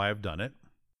afterwards why I've done it.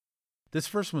 This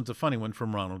first one's a funny one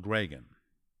from Ronald Reagan.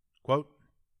 Quote,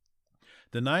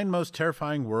 "The 9 most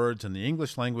terrifying words in the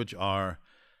English language are,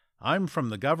 'I'm from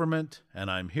the government and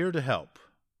I'm here to help.'"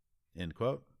 End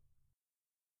quote.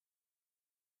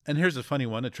 And here's a funny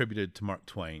one attributed to Mark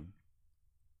Twain.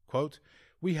 Quote,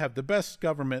 "We have the best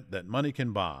government that money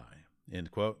can buy."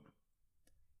 End quote.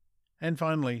 And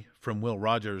finally, from Will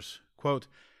Rogers, quote,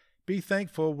 "Be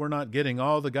thankful we're not getting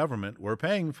all the government we're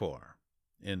paying for."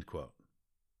 End quote.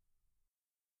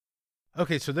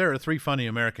 Okay, so there are 3 funny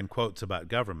American quotes about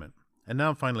government. And now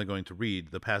I'm finally going to read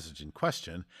the passage in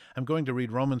question. I'm going to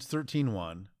read Romans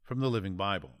 13:1 from the Living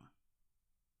Bible.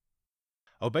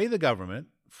 "Obey the government,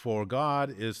 for God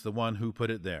is the one who put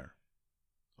it there.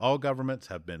 All governments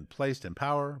have been placed in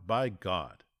power by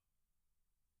God."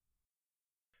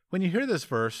 When you hear this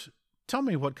verse, tell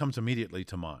me what comes immediately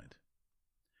to mind.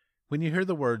 When you hear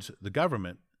the words, the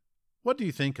government, what do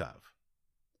you think of?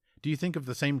 Do you think of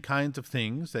the same kinds of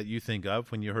things that you think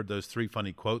of when you heard those 3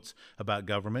 funny quotes about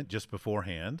government just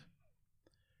beforehand?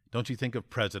 Don't you think of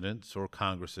presidents or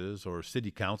congresses or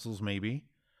city councils maybe?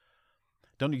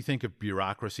 Don't you think of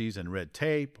bureaucracies and red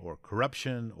tape or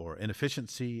corruption or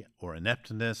inefficiency or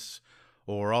ineptness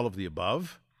or all of the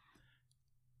above?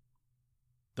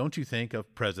 Don't you think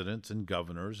of presidents and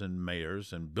governors and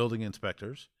mayors and building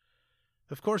inspectors?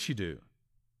 Of course you do.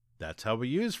 That's how we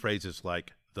use phrases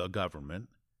like the government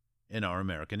in our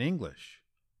American English.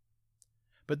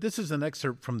 But this is an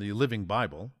excerpt from the Living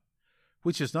Bible,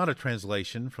 which is not a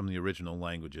translation from the original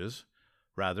languages.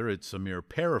 Rather, it's a mere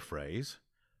paraphrase.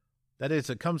 That is,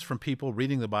 it comes from people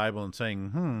reading the Bible and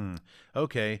saying,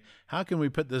 okay, how can we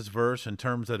put this verse in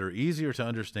terms that are easier to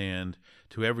understand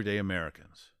to everyday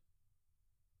Americans?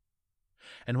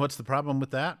 And what's the problem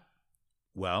with that?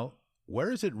 Well,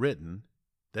 where is it written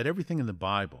that everything in the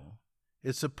Bible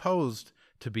is supposed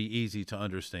to be easy to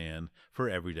understand for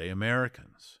everyday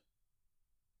Americans?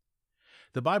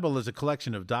 The Bible is a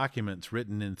collection of documents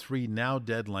written in 3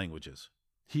 now-dead languages,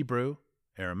 Hebrew,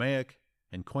 Aramaic,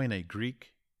 and Koine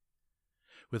Greek,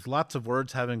 with lots of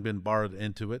words having been borrowed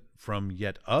into it from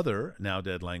yet other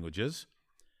now-dead languages,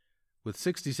 with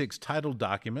 66 titled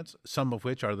documents, some of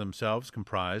which are themselves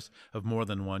comprised of more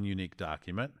than one unique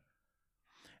document.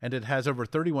 And it has over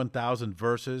 31,000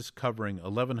 verses covering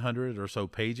 1,100 or so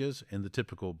pages in the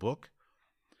typical book.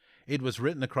 It was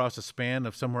written across a span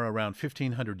of somewhere around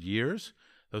 1,500 years,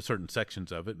 though certain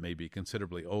sections of it may be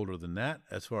considerably older than that,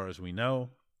 as far as we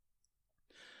know.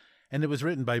 And it was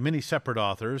written by many separate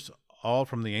authors, all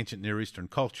from the ancient Near Eastern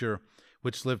culture,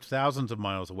 which lived thousands of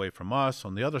miles away from us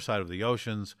on the other side of the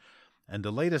oceans, and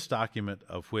the latest document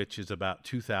of which is about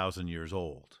 2,000 years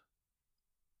old.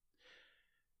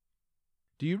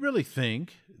 Do you really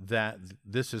think that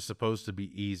this is supposed to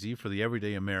be easy for the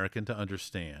everyday American to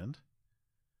understand?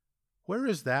 Where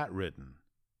is that written?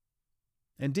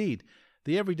 Indeed,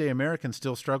 the everyday American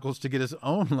still struggles to get his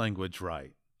own language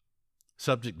right.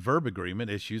 Subject-verb agreement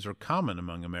issues are common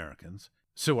among Americans.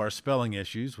 So are spelling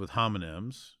issues with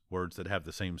homonyms, words that have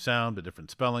the same sound but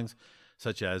different spellings,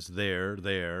 such as there,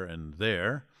 and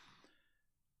there.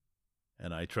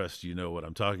 And I trust you know what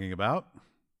I'm talking about.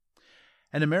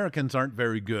 And Americans aren't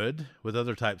very good with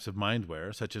other types of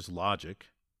mindware, such as logic.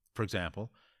 For example,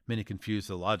 many confuse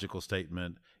the logical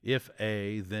statement, if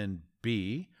A, then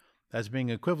B, as being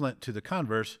equivalent to the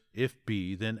converse, if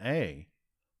B, then A.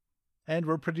 And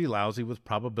we're pretty lousy with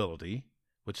probability,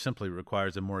 which simply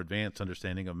requires a more advanced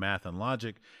understanding of math and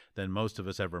logic than most of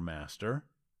us ever master.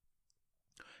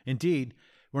 Indeed,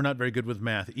 we're not very good with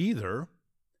math either.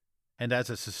 And as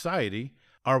a society,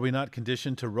 are we not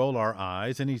conditioned to roll our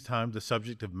eyes any time the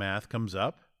subject of math comes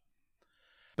up?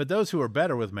 But those who are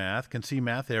better with math can see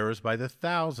math errors by the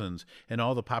thousands in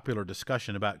all the popular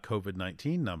discussion about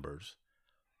COVID-19 numbers.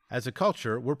 As a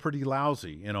culture, we're pretty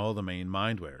lousy in all the main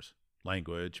mindwares: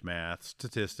 language, math,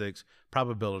 statistics,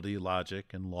 probability,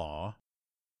 logic, and law.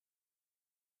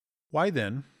 Why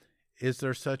then is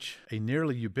there such a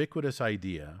nearly ubiquitous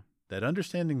idea that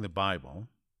understanding the Bible,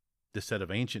 this set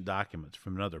of ancient documents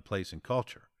from another place and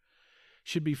culture,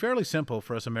 should be fairly simple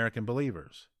for us American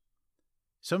believers?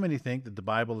 So many think that the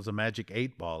Bible is a magic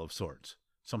 8-ball of sorts,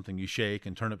 something you shake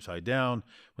and turn upside down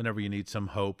whenever you need some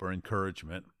hope or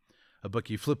encouragement, a book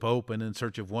you flip open in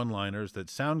search of one-liners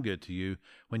that sound good to you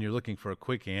when you're looking for a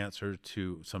quick answer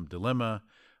to some dilemma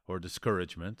or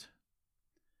discouragement.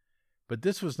 But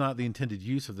this was not the intended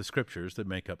use of the scriptures that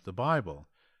make up the Bible.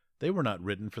 They were not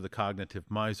written for the cognitive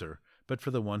miser, but for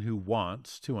the one who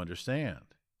wants to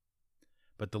understand.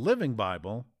 But the Living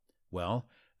Bible, well,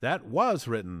 that was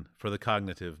written for the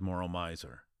cognitive moral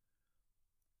miser.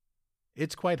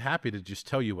 It's quite happy to just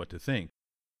tell you what to think,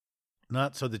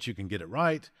 not so that you can get it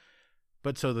right,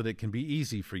 but so that it can be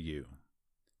easy for you.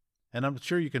 And I'm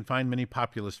sure you can find many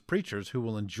populist preachers who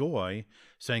will enjoy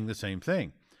saying the same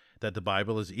thing, that the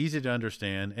Bible is easy to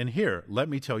understand, and here, let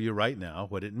me tell you right now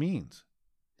what it means.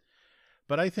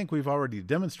 But I think we've already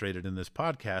demonstrated in this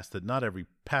podcast that not every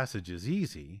passage is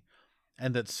easy,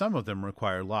 and that some of them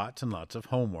require lots and lots of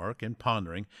homework and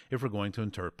pondering if we're going to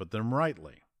interpret them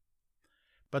rightly.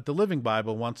 But the Living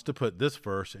Bible wants to put this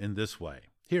verse in this way.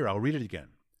 Here, I'll read it again.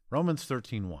 Romans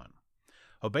 13:1.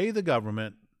 Obey the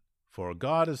government, for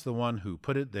God is the one who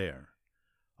put it there.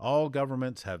 All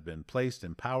governments have been placed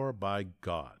in power by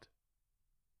God.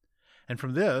 And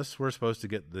from this, we're supposed to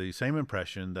get the same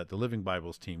impression that the Living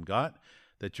Bible's team got,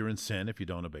 that you're in sin if you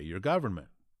don't obey your government.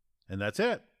 And that's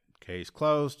it. Case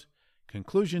closed.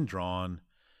 Conclusion drawn.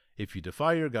 If you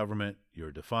defy your government,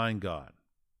 you're defying God.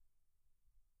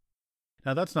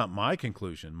 Now, that's not my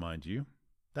conclusion, mind you.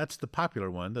 That's the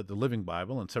popular one that the Living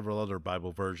Bible and several other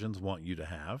Bible versions want you to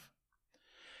have.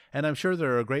 And I'm sure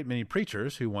there are a great many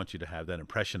preachers who want you to have that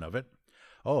impression of it.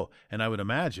 Oh, and I would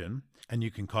imagine, and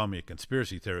you can call me a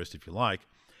conspiracy theorist if you like,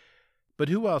 but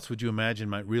who else would you imagine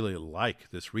might really like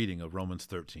this reading of Romans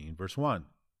 13, verse 1?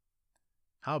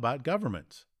 How about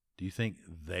governments? Do you think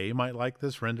they might like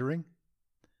this rendering?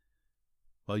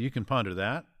 Well, you can ponder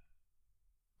that,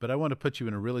 but I want to put you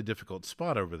in a really difficult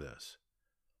spot over this.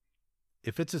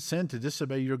 If it's a sin to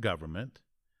disobey your government,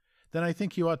 then I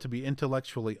think you ought to be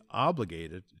intellectually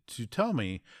obligated to tell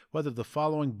me whether the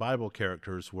following Bible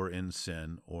characters were in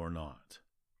sin or not.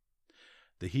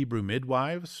 The Hebrew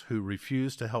midwives who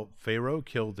refused to help Pharaoh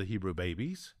kill the Hebrew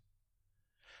babies,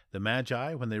 the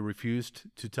Magi when they refused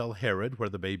to tell Herod where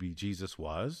the baby Jesus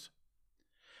was,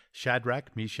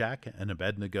 Shadrach, Meshach, and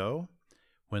Abednego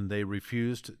when they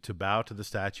refused to bow to the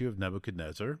statue of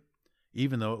Nebuchadnezzar,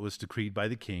 even though it was decreed by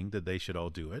the king that they should all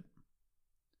do it,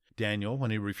 Daniel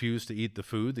when he refused to eat the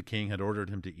food the king had ordered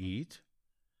him to eat,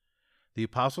 the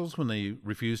apostles when they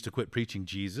refused to quit preaching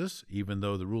Jesus, even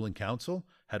though the ruling council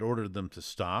had ordered them to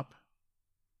stop.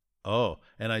 Oh,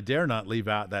 and I dare not leave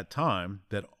out that time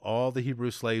that all the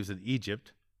Hebrew slaves in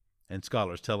Egypt, and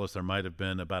scholars tell us there might have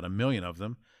been about 1 million of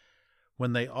them,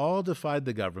 when they all defied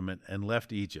the government and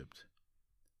left Egypt.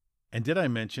 And did I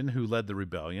mention who led the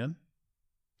rebellion?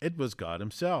 It was God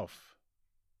himself.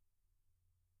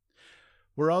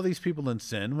 Were all these people in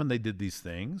sin when they did these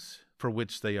things, for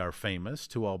which they are famous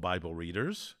to all Bible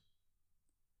readers?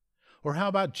 Or how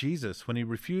about Jesus when he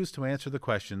refused to answer the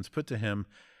questions put to him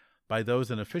by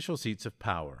those in official seats of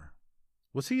power?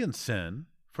 Was he in sin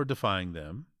for defying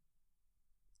them?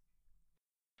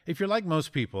 If you're like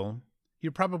most people,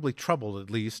 you're probably troubled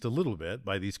at least a little bit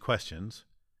by these questions.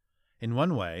 In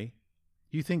one way,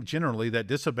 you think generally that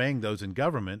disobeying those in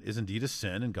government is indeed a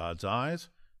sin in God's eyes,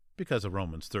 because of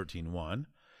Romans 13:1.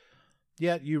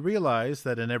 Yet you realize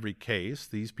that in every case,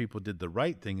 these people did the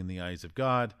right thing in the eyes of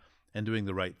God, and doing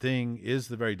the right thing is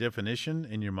the very definition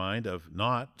in your mind of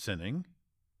not sinning.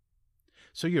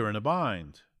 So you're in a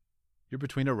bind. You're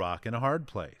between a rock and a hard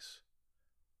place.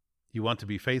 You want to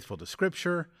be faithful to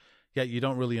Scripture, yet you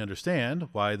don't really understand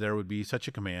why there would be such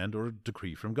a command or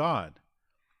decree from God.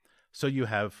 So you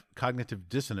have cognitive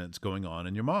dissonance going on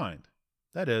in your mind.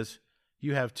 That is,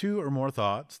 you have two or more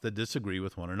thoughts that disagree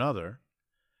with one another,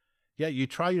 yet you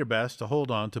try your best to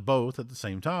hold on to both at the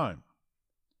same time.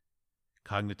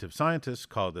 Cognitive scientists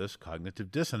call this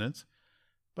cognitive dissonance,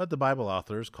 but the Bible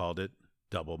authors called it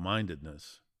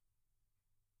double-mindedness.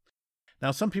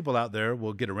 Now, some people out there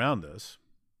will get around this.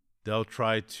 They'll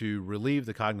try to relieve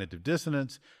the cognitive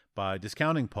dissonance by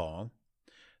discounting Paul,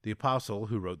 the apostle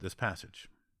who wrote this passage.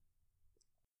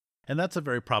 And that's a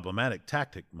very problematic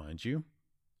tactic, mind you.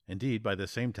 Indeed, by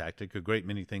this same tactic, a great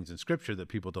many things in Scripture that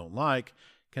people don't like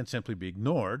can simply be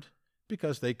ignored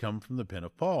because they come from the pen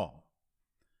of Paul.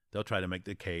 They'll try to make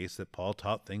the case that Paul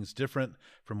taught things different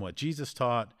from what Jesus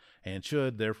taught and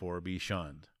should therefore be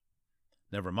shunned.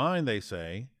 Never mind, they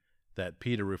say, that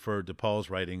Peter referred to Paul's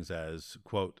writings as,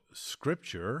 quote,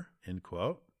 Scripture, end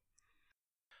quote.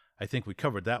 I think we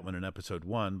covered that one in episode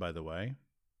 1, by the way.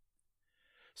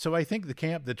 So I think the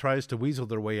camp that tries to weasel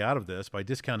their way out of this by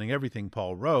discounting everything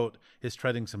Paul wrote is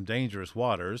treading some dangerous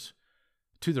waters,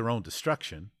 to their own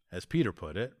destruction, as Peter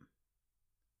put it.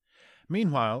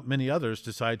 Meanwhile, many others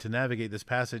decide to navigate this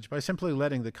passage by simply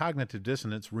letting the cognitive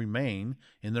dissonance remain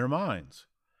in their minds.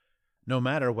 No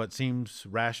matter what seems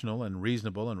rational and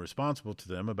reasonable and responsible to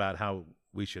them about how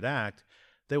we should act,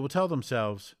 they will tell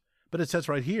themselves, but it says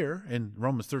right here in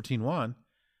Romans 13:1.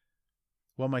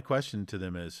 Well, my question to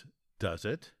them is, does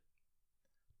it?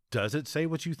 Does it say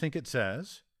what you think it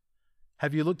says?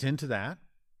 Have you looked into that?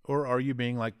 Or are you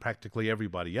being like practically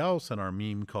everybody else in our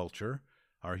meme culture,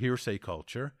 our hearsay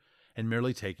culture, and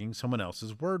merely taking someone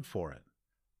else's word for it?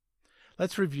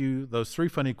 Let's review those 3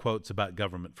 funny quotes about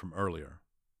government from earlier.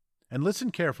 And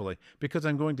listen carefully, because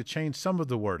I'm going to change some of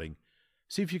the wording.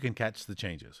 See if you can catch the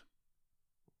changes.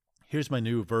 Here's my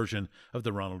new version of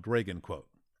the Ronald Reagan quote.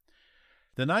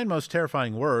 The 9 most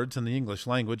terrifying words in the English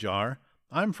language are,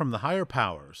 I'm from the higher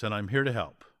powers, and I'm here to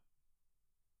help.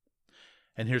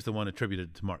 And here's the one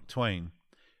attributed to Mark Twain.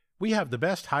 We have the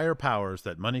best higher powers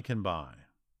that money can buy.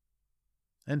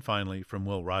 And finally, from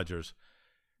Will Rogers,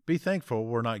 be thankful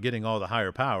we're not getting all the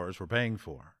higher powers we're paying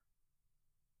for.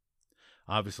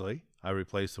 Obviously, I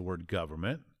replaced the word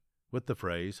government with the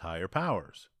phrase higher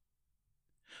powers.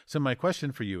 So my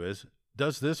question for you is,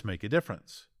 does this make a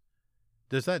difference?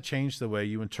 Does that change the way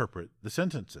you interpret the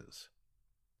sentences?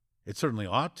 It certainly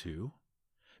ought to,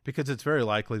 because it's very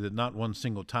likely that not one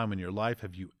single time in your life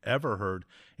have you ever heard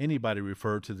anybody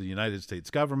refer to the United States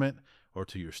government or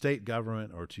to your state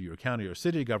government or to your county or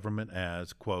city government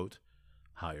as, quote,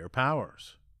 higher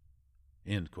powers,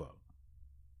 end quote.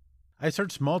 I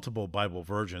searched multiple Bible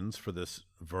versions for this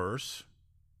verse,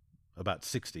 about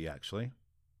 60 actually,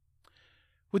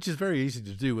 which is very easy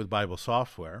to do with Bible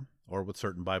software or with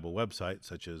certain Bible websites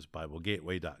such as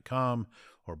BibleGateway.com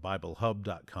or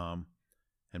BibleHub.com,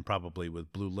 and probably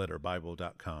with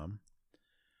BlueLetterBible.com.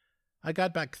 I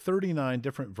got back 39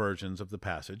 different versions of the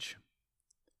passage,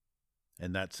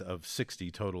 and that's of 60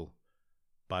 total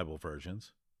Bible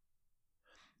versions.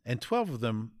 And 12 of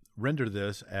them render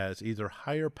this as either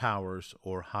higher powers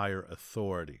or higher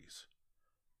authorities.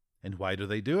 And why do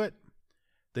they do it?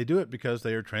 They do it because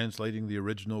they are translating the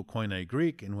original Koine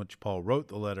Greek in which Paul wrote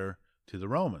the letter to the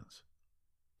Romans.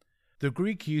 The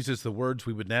Greek uses the words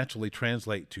we would naturally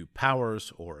translate to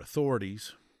powers or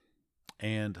authorities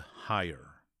and higher.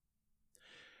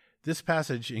 This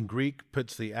passage in Greek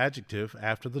puts the adjective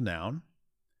after the noun,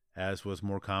 as was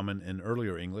more common in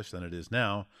earlier English than it is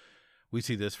now. We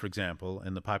see this, for example,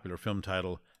 in the popular film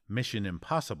title Mission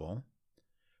Impossible,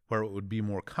 where it would be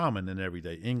more common in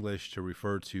everyday English to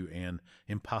refer to an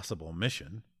impossible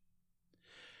mission.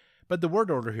 But the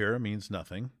word order here means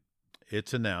nothing.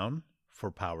 It's a noun for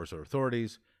powers or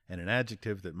authorities, and an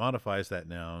adjective that modifies that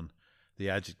noun, the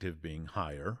adjective being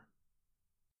higher.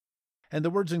 And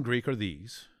the words in Greek are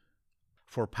these.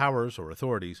 For powers or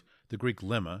authorities, the Greek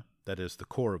lemma, that is the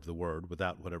core of the word,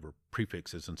 without whatever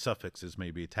prefixes and suffixes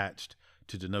may be attached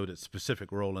to denote its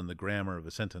specific role in the grammar of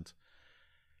a sentence.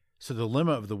 So the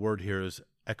lemma of the word here is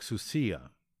exousia,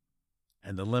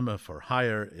 and the lemma for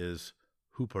higher is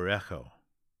huperecho.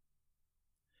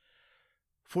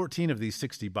 14 of these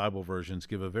 60 Bible versions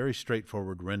give a very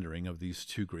straightforward rendering of these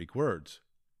 2 Greek words.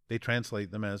 They translate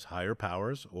them as higher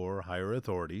powers or higher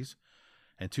authorities,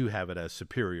 and 2 have it as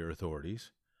superior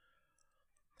authorities.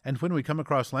 And when we come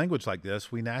across language like this,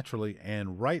 we naturally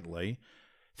and rightly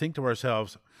think to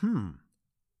ourselves,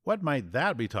 what might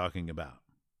that be talking about?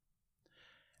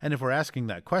 And if we're asking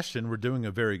that question, we're doing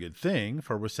a very good thing,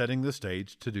 for we're setting the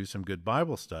stage to do some good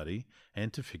Bible study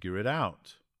and to figure it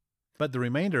out. But the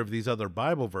remainder of these other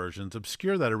Bible versions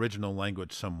obscure that original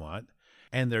language somewhat,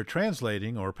 and their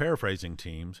translating or paraphrasing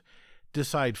teams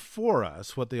decide for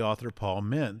us what the author Paul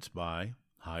meant by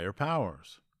higher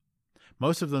powers.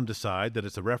 Most of them decide that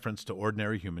it's a reference to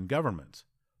ordinary human governments.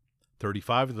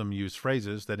 35 of them use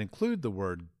phrases that include the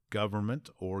word government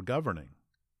or governing.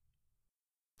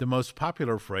 The most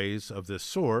popular phrase of this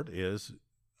sort is,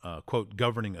 quote,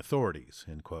 governing authorities,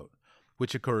 end quote,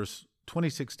 which occurs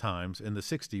 26 times in the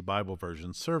 60 Bible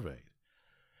versions surveyed.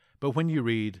 But when you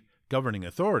read governing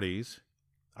authorities,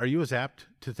 are you as apt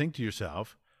to think to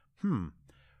yourself,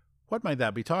 what might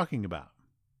that be talking about?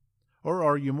 Or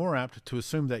are you more apt to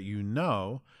assume that you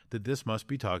know that this must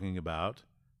be talking about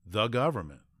the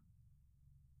government,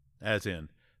 as in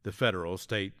the federal,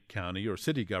 state, county, or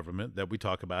city government that we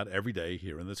talk about every day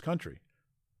here in this country?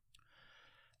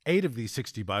 8 of these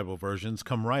 60 Bible versions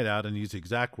come right out and use the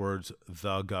exact words,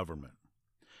 the government.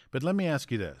 But let me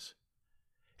ask you this.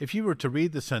 If you were to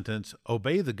read the sentence,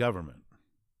 obey the government,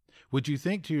 would you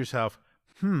think to yourself,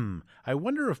 I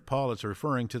wonder if Paul is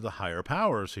referring to the higher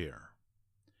powers here?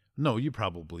 No, you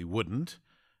probably wouldn't.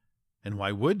 And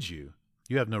why would you?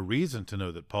 You have no reason to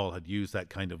know that Paul had used that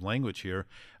kind of language here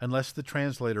unless the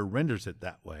translator renders it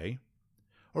that way,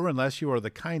 or unless you are the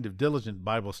kind of diligent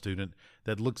Bible student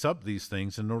that looks up these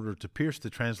things in order to pierce the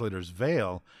translator's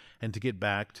veil and to get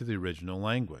back to the original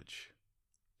language.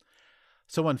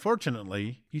 So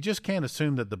unfortunately, you just can't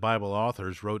assume that the Bible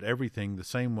authors wrote everything the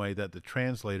same way that the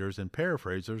translators and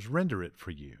paraphrasers render it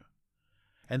for you.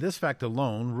 And this fact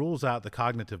alone rules out the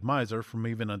cognitive miser from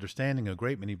even understanding a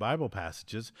great many Bible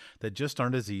passages that just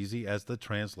aren't as easy as the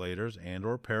translators and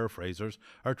or paraphrasers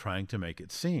are trying to make it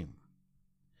seem.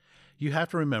 You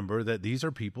have to remember that these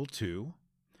are people too,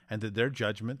 and that their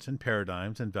judgments and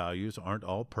paradigms and values aren't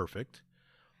all perfect.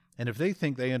 And if they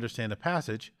think they understand a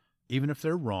passage, even if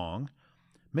they're wrong,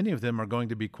 many of them are going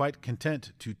to be quite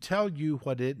content to tell you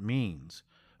what it means,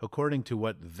 according to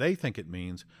what they think it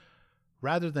means,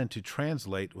 rather than to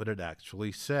translate what it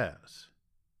actually says.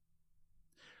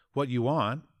 What you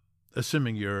want,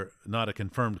 assuming you're not a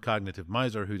confirmed cognitive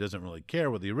miser who doesn't really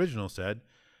care what the original said,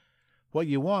 what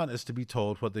you want is to be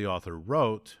told what the author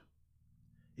wrote,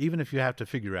 even if you have to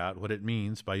figure out what it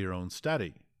means by your own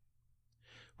study.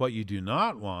 What you do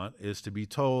not want is to be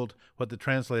told what the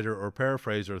translator or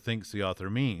paraphraser thinks the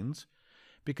author means,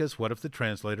 because what if the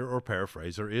translator or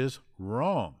paraphraser is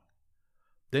wrong?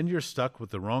 Then you're stuck with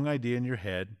the wrong idea in your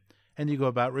head, and you go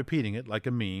about repeating it like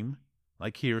a meme,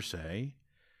 like hearsay,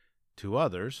 to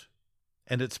others,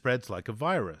 and it spreads like a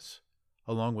virus,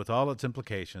 along with all its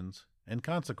implications and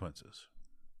consequences.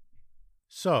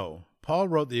 So, Paul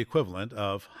wrote the equivalent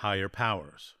of higher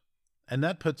powers, and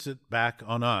that puts it back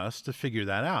on us to figure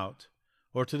that out,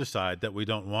 or to decide that we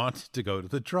don't want to go to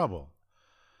the trouble.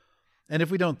 And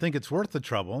if we don't think it's worth the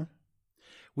trouble,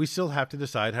 we still have to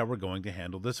decide how we're going to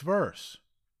handle this verse.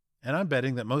 And I'm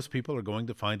betting that most people are going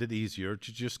to find it easier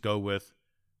to just go with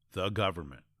the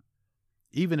government,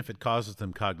 even if it causes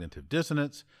them cognitive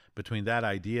dissonance between that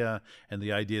idea and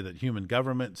the idea that human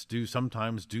governments do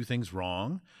sometimes do things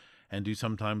wrong and do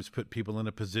sometimes put people in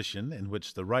a position in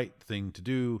which the right thing to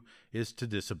do is to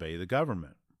disobey the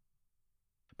government.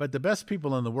 But the best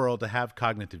people in the world to have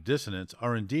cognitive dissonance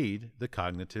are indeed the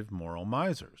cognitive moral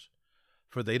misers,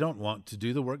 for they don't want to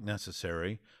do the work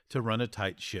necessary to run a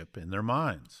tight ship in their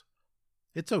minds.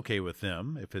 It's okay with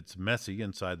them if it's messy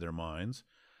inside their minds.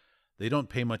 They don't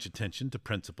pay much attention to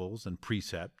principles and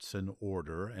precepts and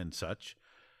order and such,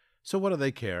 so what do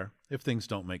they care if things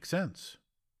don't make sense?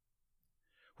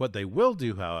 What they will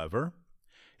do, however,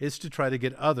 is to try to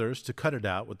get others to cut it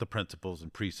out with the principles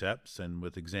and precepts and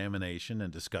with examination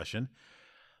and discussion.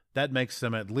 That makes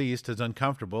them at least as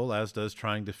uncomfortable as does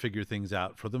trying to figure things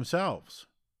out for themselves.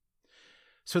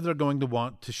 So they're going to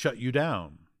want to shut you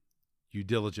down, you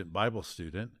diligent Bible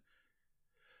student.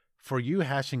 For you,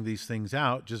 hashing these things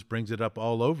out just brings it up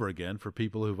all over again for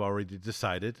people who've already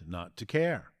decided not to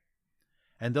care.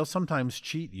 And they'll sometimes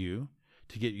cheat you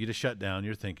to get you to shut down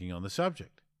your thinking on the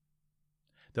subject.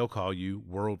 They'll call you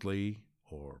worldly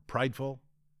or prideful,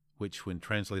 which when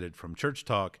translated from church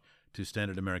talk to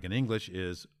standard American English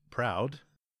is proud.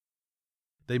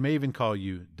 They may even call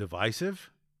you divisive,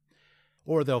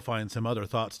 or they'll find some other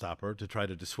thought stopper to try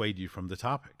to dissuade you from the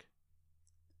topic.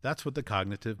 That's what the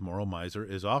cognitive moral miser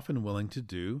is often willing to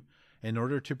do in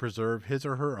order to preserve his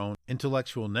or her own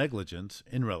intellectual negligence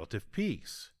in relative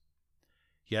peace.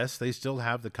 Yes, they still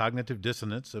have the cognitive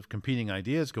dissonance of competing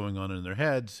ideas going on in their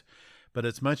heads, but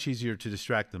it's much easier to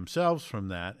distract themselves from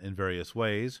that in various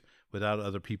ways without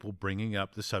other people bringing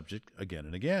up the subject again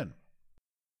and again.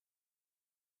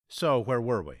 So, where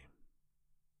were we?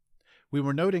 We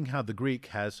were noting how the Greek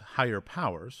has higher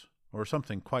powers, or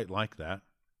something quite like that,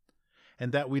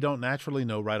 and that we don't naturally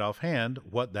know right offhand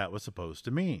what that was supposed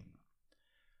to mean.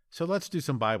 So let's do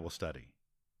some Bible study.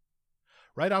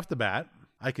 Right off the bat,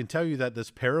 I can tell you that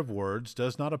this pair of words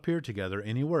does not appear together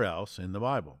anywhere else in the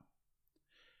Bible.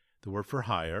 The word for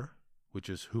higher, which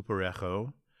is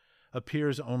huperecho,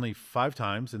 appears only 5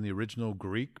 times in the original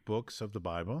Greek books of the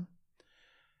Bible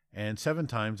and 7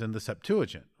 times in the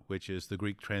Septuagint, which is the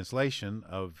Greek translation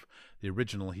of the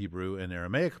original Hebrew and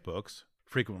Aramaic books,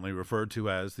 frequently referred to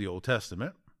as the Old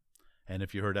Testament. And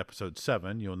if you heard episode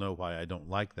 7, you'll know why I don't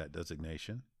like that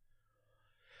designation.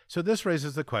 So this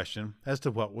raises the question as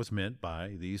to what was meant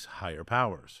by these higher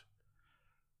powers.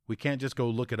 We can't just go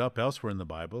look it up elsewhere in the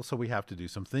Bible, so we have to do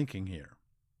some thinking here.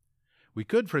 We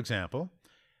could, for example,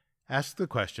 ask the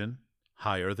question,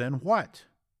 higher than what?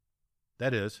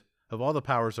 That is, of all the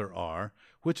powers there are,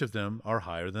 which of them are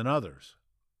higher than others?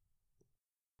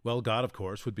 Well, God, of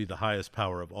course, would be the highest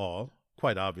power of all,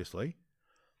 quite obviously.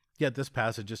 Yet this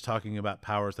passage is talking about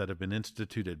powers that have been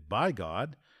instituted by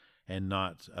God and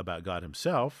not about God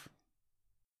himself.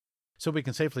 So we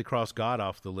can safely cross God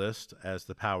off the list as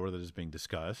the power that is being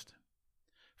discussed.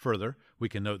 Further, we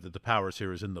can note that the powers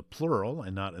here is in the plural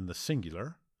and not in the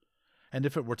singular. And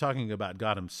if it were talking about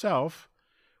God himself,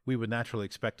 we would naturally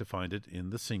expect to find it in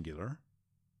the singular.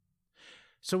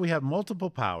 So we have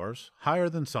multiple powers, higher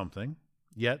than something,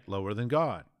 yet lower than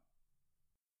God.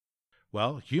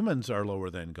 Well, humans are lower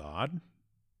than God.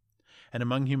 And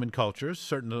among human cultures,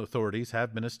 certain authorities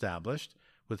have been established,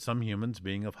 with some humans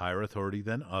being of higher authority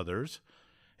than others.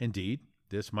 Indeed,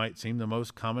 this might seem the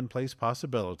most commonplace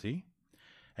possibility,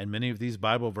 and many of these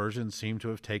Bible versions seem to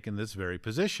have taken this very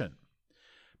position.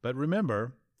 But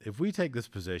remember, if we take this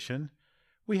position,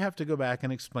 we have to go back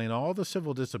and explain all the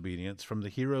civil disobedience from the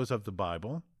heroes of the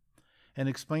Bible and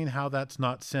explain how that's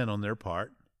not sin on their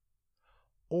part.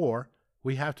 Or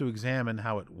we have to examine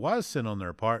how it was sin on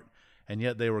their part, and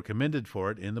yet they were commended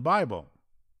for it in the Bible.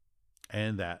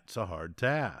 And that's a hard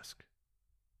task.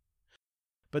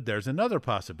 But there's another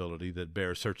possibility that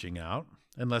bears searching out,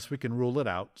 unless we can rule it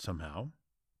out somehow.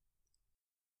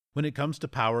 When it comes to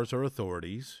powers or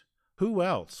authorities, who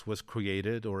else was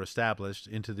created or established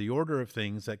into the order of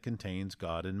things that contains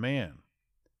God and man?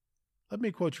 Let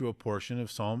me quote you a portion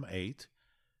of Psalm 8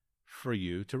 for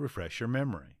you to refresh your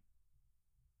memory.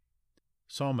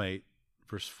 Psalm 8,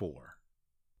 verse 4.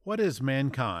 What is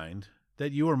mankind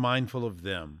that you are mindful of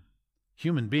them?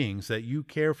 Human beings that you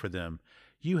care for them.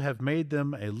 You have made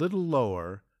them a little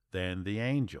lower than the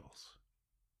angels.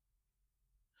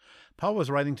 Paul was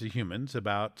writing to humans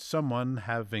about someone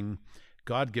having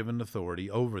God-given authority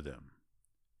over them.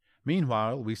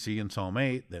 Meanwhile, we see in Psalm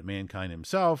 8 that mankind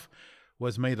himself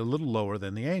was made a little lower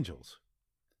than the angels.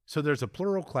 So there's a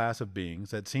plural class of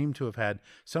beings that seem to have had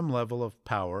some level of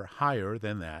power higher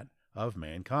than that of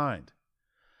mankind.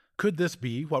 Could this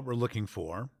be what we're looking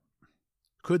for?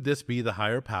 Could this be the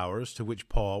higher powers to which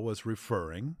Paul was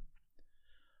referring?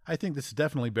 I think this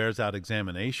definitely bears out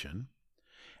examination,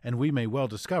 and we may well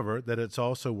discover that it's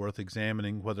also worth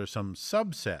examining whether some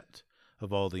subset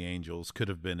of all the angels could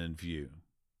have been in view.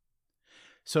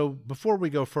 So before we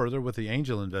go further with the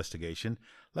angel investigation,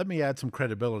 let me add some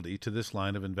credibility to this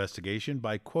line of investigation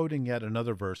by quoting yet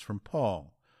another verse from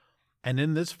Paul. And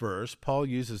in this verse, Paul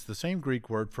uses the same Greek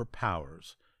word for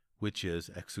powers, which is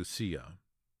exousia.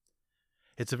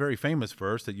 It's a very famous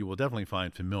verse that you will definitely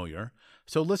find familiar,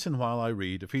 so listen while I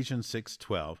read Ephesians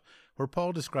 6:12, where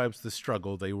Paul describes the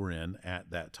struggle they were in at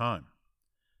that time.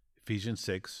 Ephesians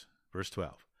 6, verse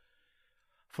 12.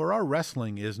 For our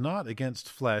wrestling is not against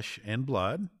flesh and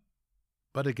blood,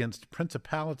 but against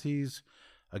principalities,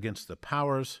 against the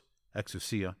powers,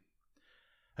 exousia,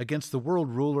 against the world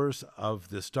rulers of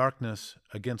this darkness,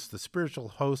 against the spiritual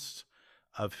hosts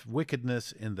of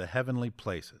wickedness in the heavenly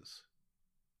places.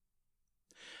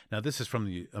 Now, this is from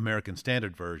the American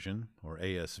Standard Version, or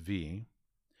ASV.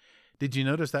 Did you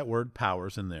notice that word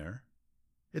powers in there?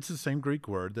 It's the same Greek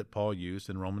word that Paul used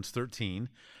in Romans 13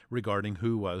 regarding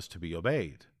who was to be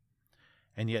obeyed.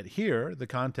 And yet here, the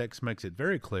context makes it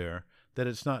very clear that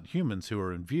it's not humans who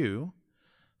are in view,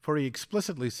 for he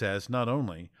explicitly says not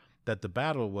only that the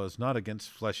battle was not against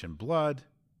flesh and blood,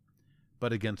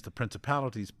 but against the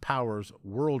principalities, powers,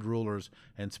 world rulers,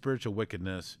 and spiritual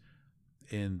wickedness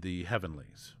in the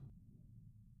heavenlies.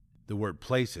 The word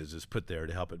places is put there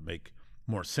to help it make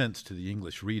more sense to the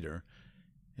English reader.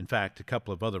 In fact, a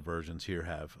couple of other versions here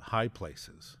have high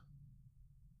places.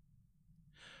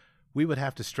 We would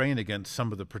have to strain against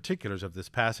some of the particulars of this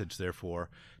passage, therefore,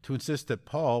 to insist that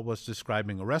Paul was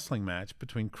describing a wrestling match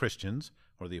between Christians,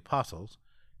 or the apostles,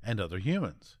 and other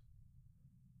humans.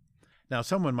 Now,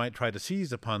 someone might try to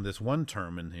seize upon this one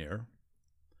term in here,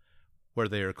 where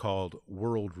they are called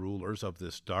world rulers of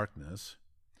this darkness.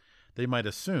 They might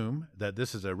assume that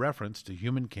this is a reference to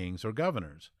human kings or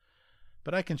governors.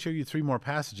 But I can show you 3 more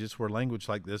passages where language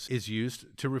like this is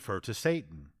used to refer to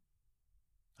Satan.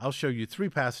 I'll show you 3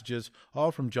 passages,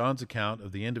 all from John's account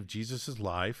of the end of Jesus'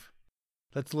 life,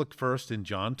 Let's look first in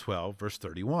John 12, verse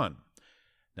 31.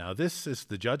 Now this is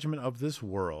the judgment of this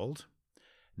world.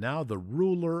 Now the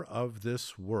ruler of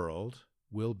this world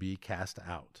will be cast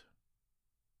out.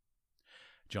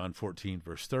 John 14,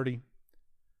 verse 30.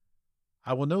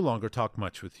 I will no longer talk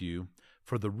much with you,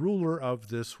 for the ruler of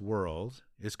this world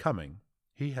is coming.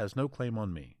 He has no claim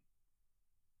on me.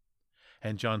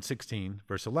 And John 16,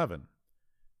 verse 11,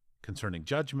 concerning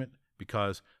judgment,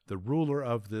 because the ruler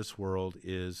of this world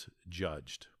is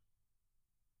judged.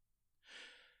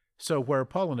 So where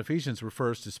Paul in Ephesians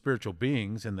refers to spiritual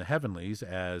beings in the heavenlies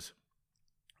as,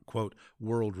 quote,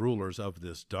 world rulers of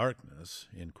this darkness,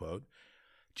 end quote,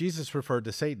 Jesus referred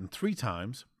to Satan 3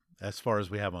 times, as far as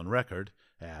we have on record,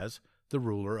 as the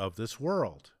ruler of this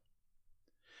world.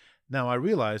 Now, I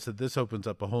realize that this opens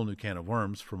up a whole new can of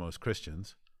worms for most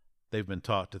Christians. They've been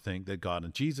taught to think that God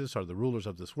and Jesus are the rulers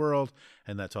of this world,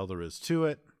 and that's all there is to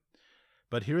it.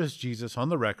 But here is Jesus on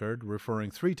the record referring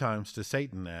 3 times to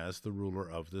Satan as the ruler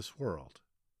of this world.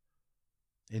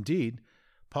 Indeed,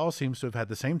 Paul seems to have had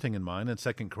the same thing in mind in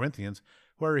 2 Corinthians,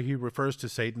 where he refers to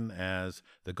Satan as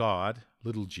the God,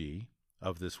 little g,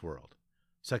 of this world.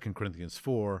 2 Corinthians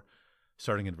 4,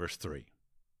 starting in verse 3.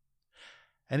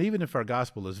 And even if our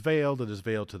gospel is veiled, it is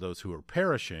veiled to those who are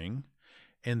perishing.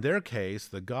 In their case,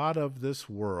 the God of this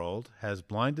world has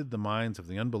blinded the minds of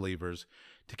the unbelievers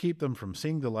to keep them from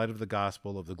seeing the light of the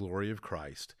gospel of the glory of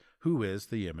Christ, who is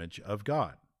the image of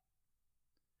God.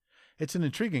 It's an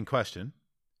intriguing question.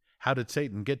 How did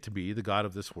Satan get to be the God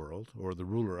of this world, or the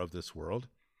ruler of this world?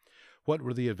 What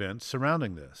were the events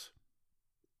surrounding this?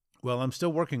 Well, I'm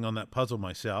still working on that puzzle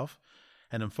myself,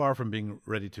 and I'm far from being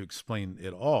ready to explain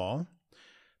it all.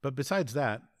 But besides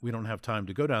that, we don't have time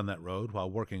to go down that road while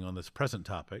working on this present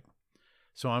topic.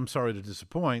 So I'm sorry to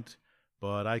disappoint,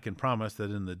 but I can promise that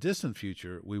in the distant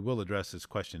future we will address this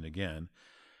question again,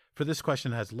 for this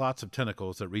question has lots of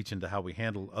tentacles that reach into how we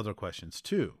handle other questions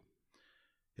too.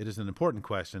 It is an important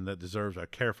question that deserves our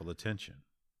careful attention.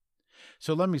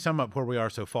 So let me sum up where we are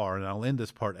so far, and I'll end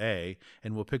this part A,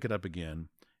 and we'll pick it up again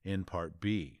in part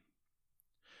B.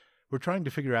 We're trying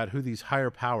to figure out who these higher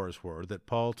powers were that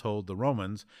Paul told the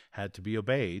Romans had to be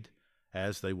obeyed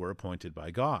as they were appointed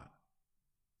by God.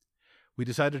 We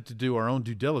decided to do our own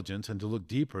due diligence and to look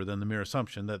deeper than the mere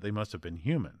assumption that they must have been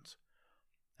humans.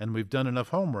 And we've done enough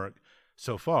homework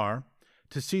so far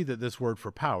to see that this word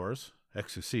for powers,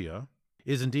 exousia,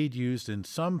 is indeed used in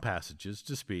some passages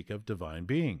to speak of divine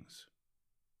beings.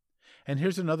 And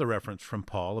here's another reference from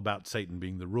Paul about Satan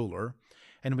being the ruler,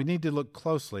 and we need to look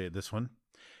closely at this one,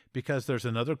 because there's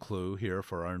another clue here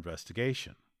for our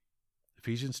investigation.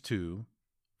 Ephesians 2,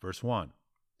 verse 1.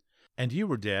 And you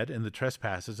were dead in the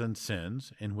trespasses and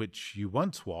sins in which you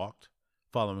once walked,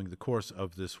 following the course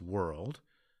of this world,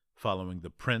 following the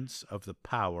prince of the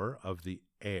power of the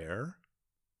air,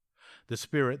 the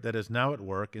spirit that is now at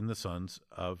work in the sons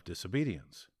of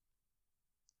disobedience.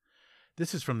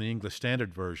 This is from the English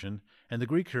Standard Version, and the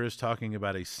Greek here is talking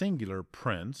about a singular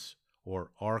prince,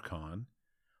 or archon,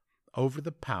 over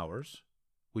the powers,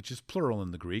 which is plural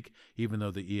in the Greek, even though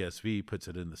the ESV puts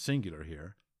it in the singular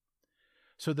here.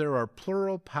 So there are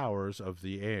plural powers of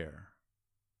the air.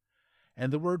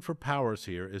 And the word for powers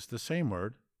here is the same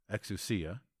word,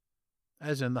 exousia,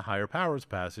 as in the higher powers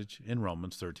passage in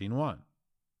Romans 13:1.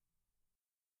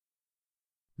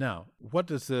 Now, what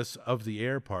does this of the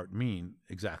air part mean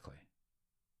exactly?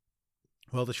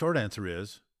 Well, the short answer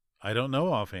is, I don't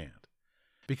know offhand.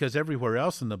 Because everywhere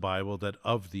else in the Bible that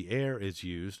of the air is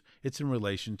used, it's in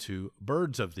relation to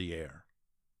birds of the air.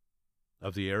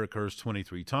 Of the air occurs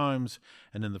 23 times,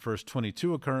 and in the first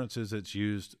 22 occurrences it's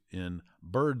used in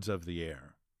birds of the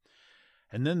air.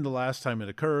 And then the last time it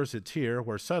occurs, it's here,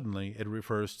 where suddenly it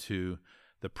refers to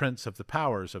the prince of the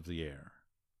powers of the air.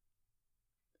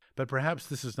 But perhaps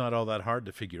this is not all that hard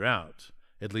to figure out,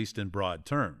 at least in broad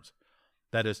terms.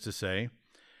 That is to say,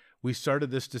 we started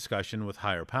this discussion with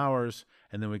higher powers,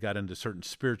 and then we got into certain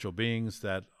spiritual beings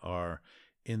that are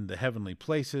in the heavenly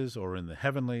places, or in the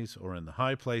heavenlies, or in the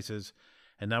high places,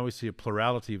 and now we see a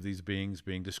plurality of these beings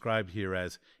being described here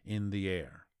as in the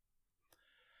air.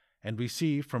 And we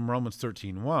see from Romans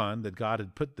 13:1 that God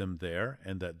had put them there,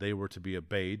 and that they were to be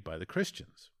obeyed by the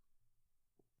Christians.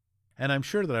 And I'm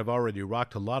sure that I've already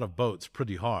rocked a lot of boats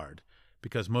pretty hard,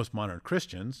 because most modern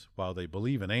Christians, while they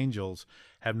believe in angels,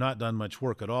 have not done much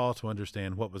work at all to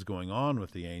understand what was going on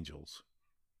with the angels.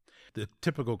 The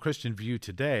typical Christian view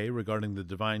today regarding the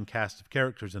divine cast of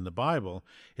characters in the Bible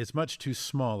is much too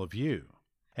small a view.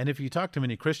 And if you talk to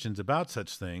many Christians about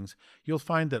such things, you'll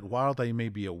find that while they may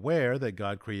be aware that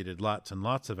God created lots and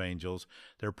lots of angels,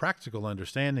 their practical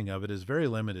understanding of it is very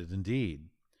limited indeed.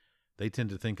 They tend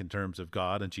to think in terms of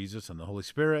God and Jesus and the Holy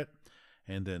Spirit,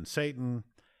 and then Satan,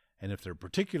 and if they're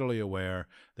particularly aware,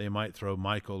 they might throw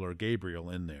Michael or Gabriel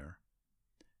in there.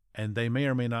 And they may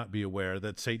or may not be aware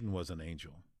that Satan was an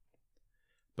angel.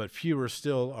 But fewer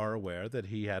still are aware that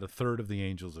he had a third of the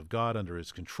angels of God under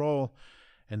his control,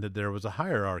 and that there was a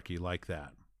hierarchy like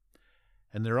that.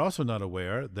 And they're also not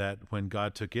aware that when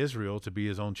God took Israel to be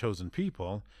his own chosen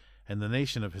people and the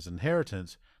nation of his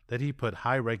inheritance, that he put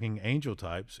high-ranking angel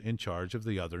types in charge of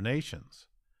the other nations.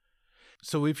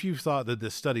 So if you've thought that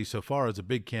this study so far is a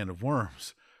big can of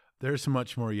worms, there's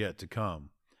much more yet to come.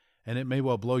 And it may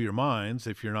well blow your minds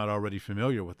if you're not already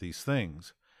familiar with these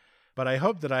things. But I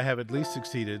hope that I have at least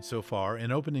succeeded so far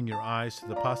in opening your eyes to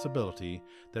the possibility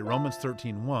that Romans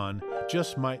 13:1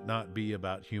 just might not be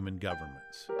about human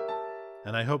governments.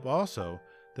 And I hope also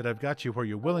that I've got you where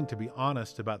you're willing to be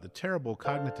honest about the terrible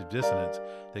cognitive dissonance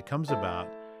that comes about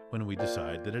when we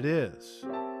decide that it is.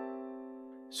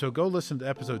 So go listen to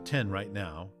episode 10 right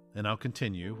now, and I'll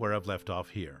continue where I've left off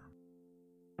here.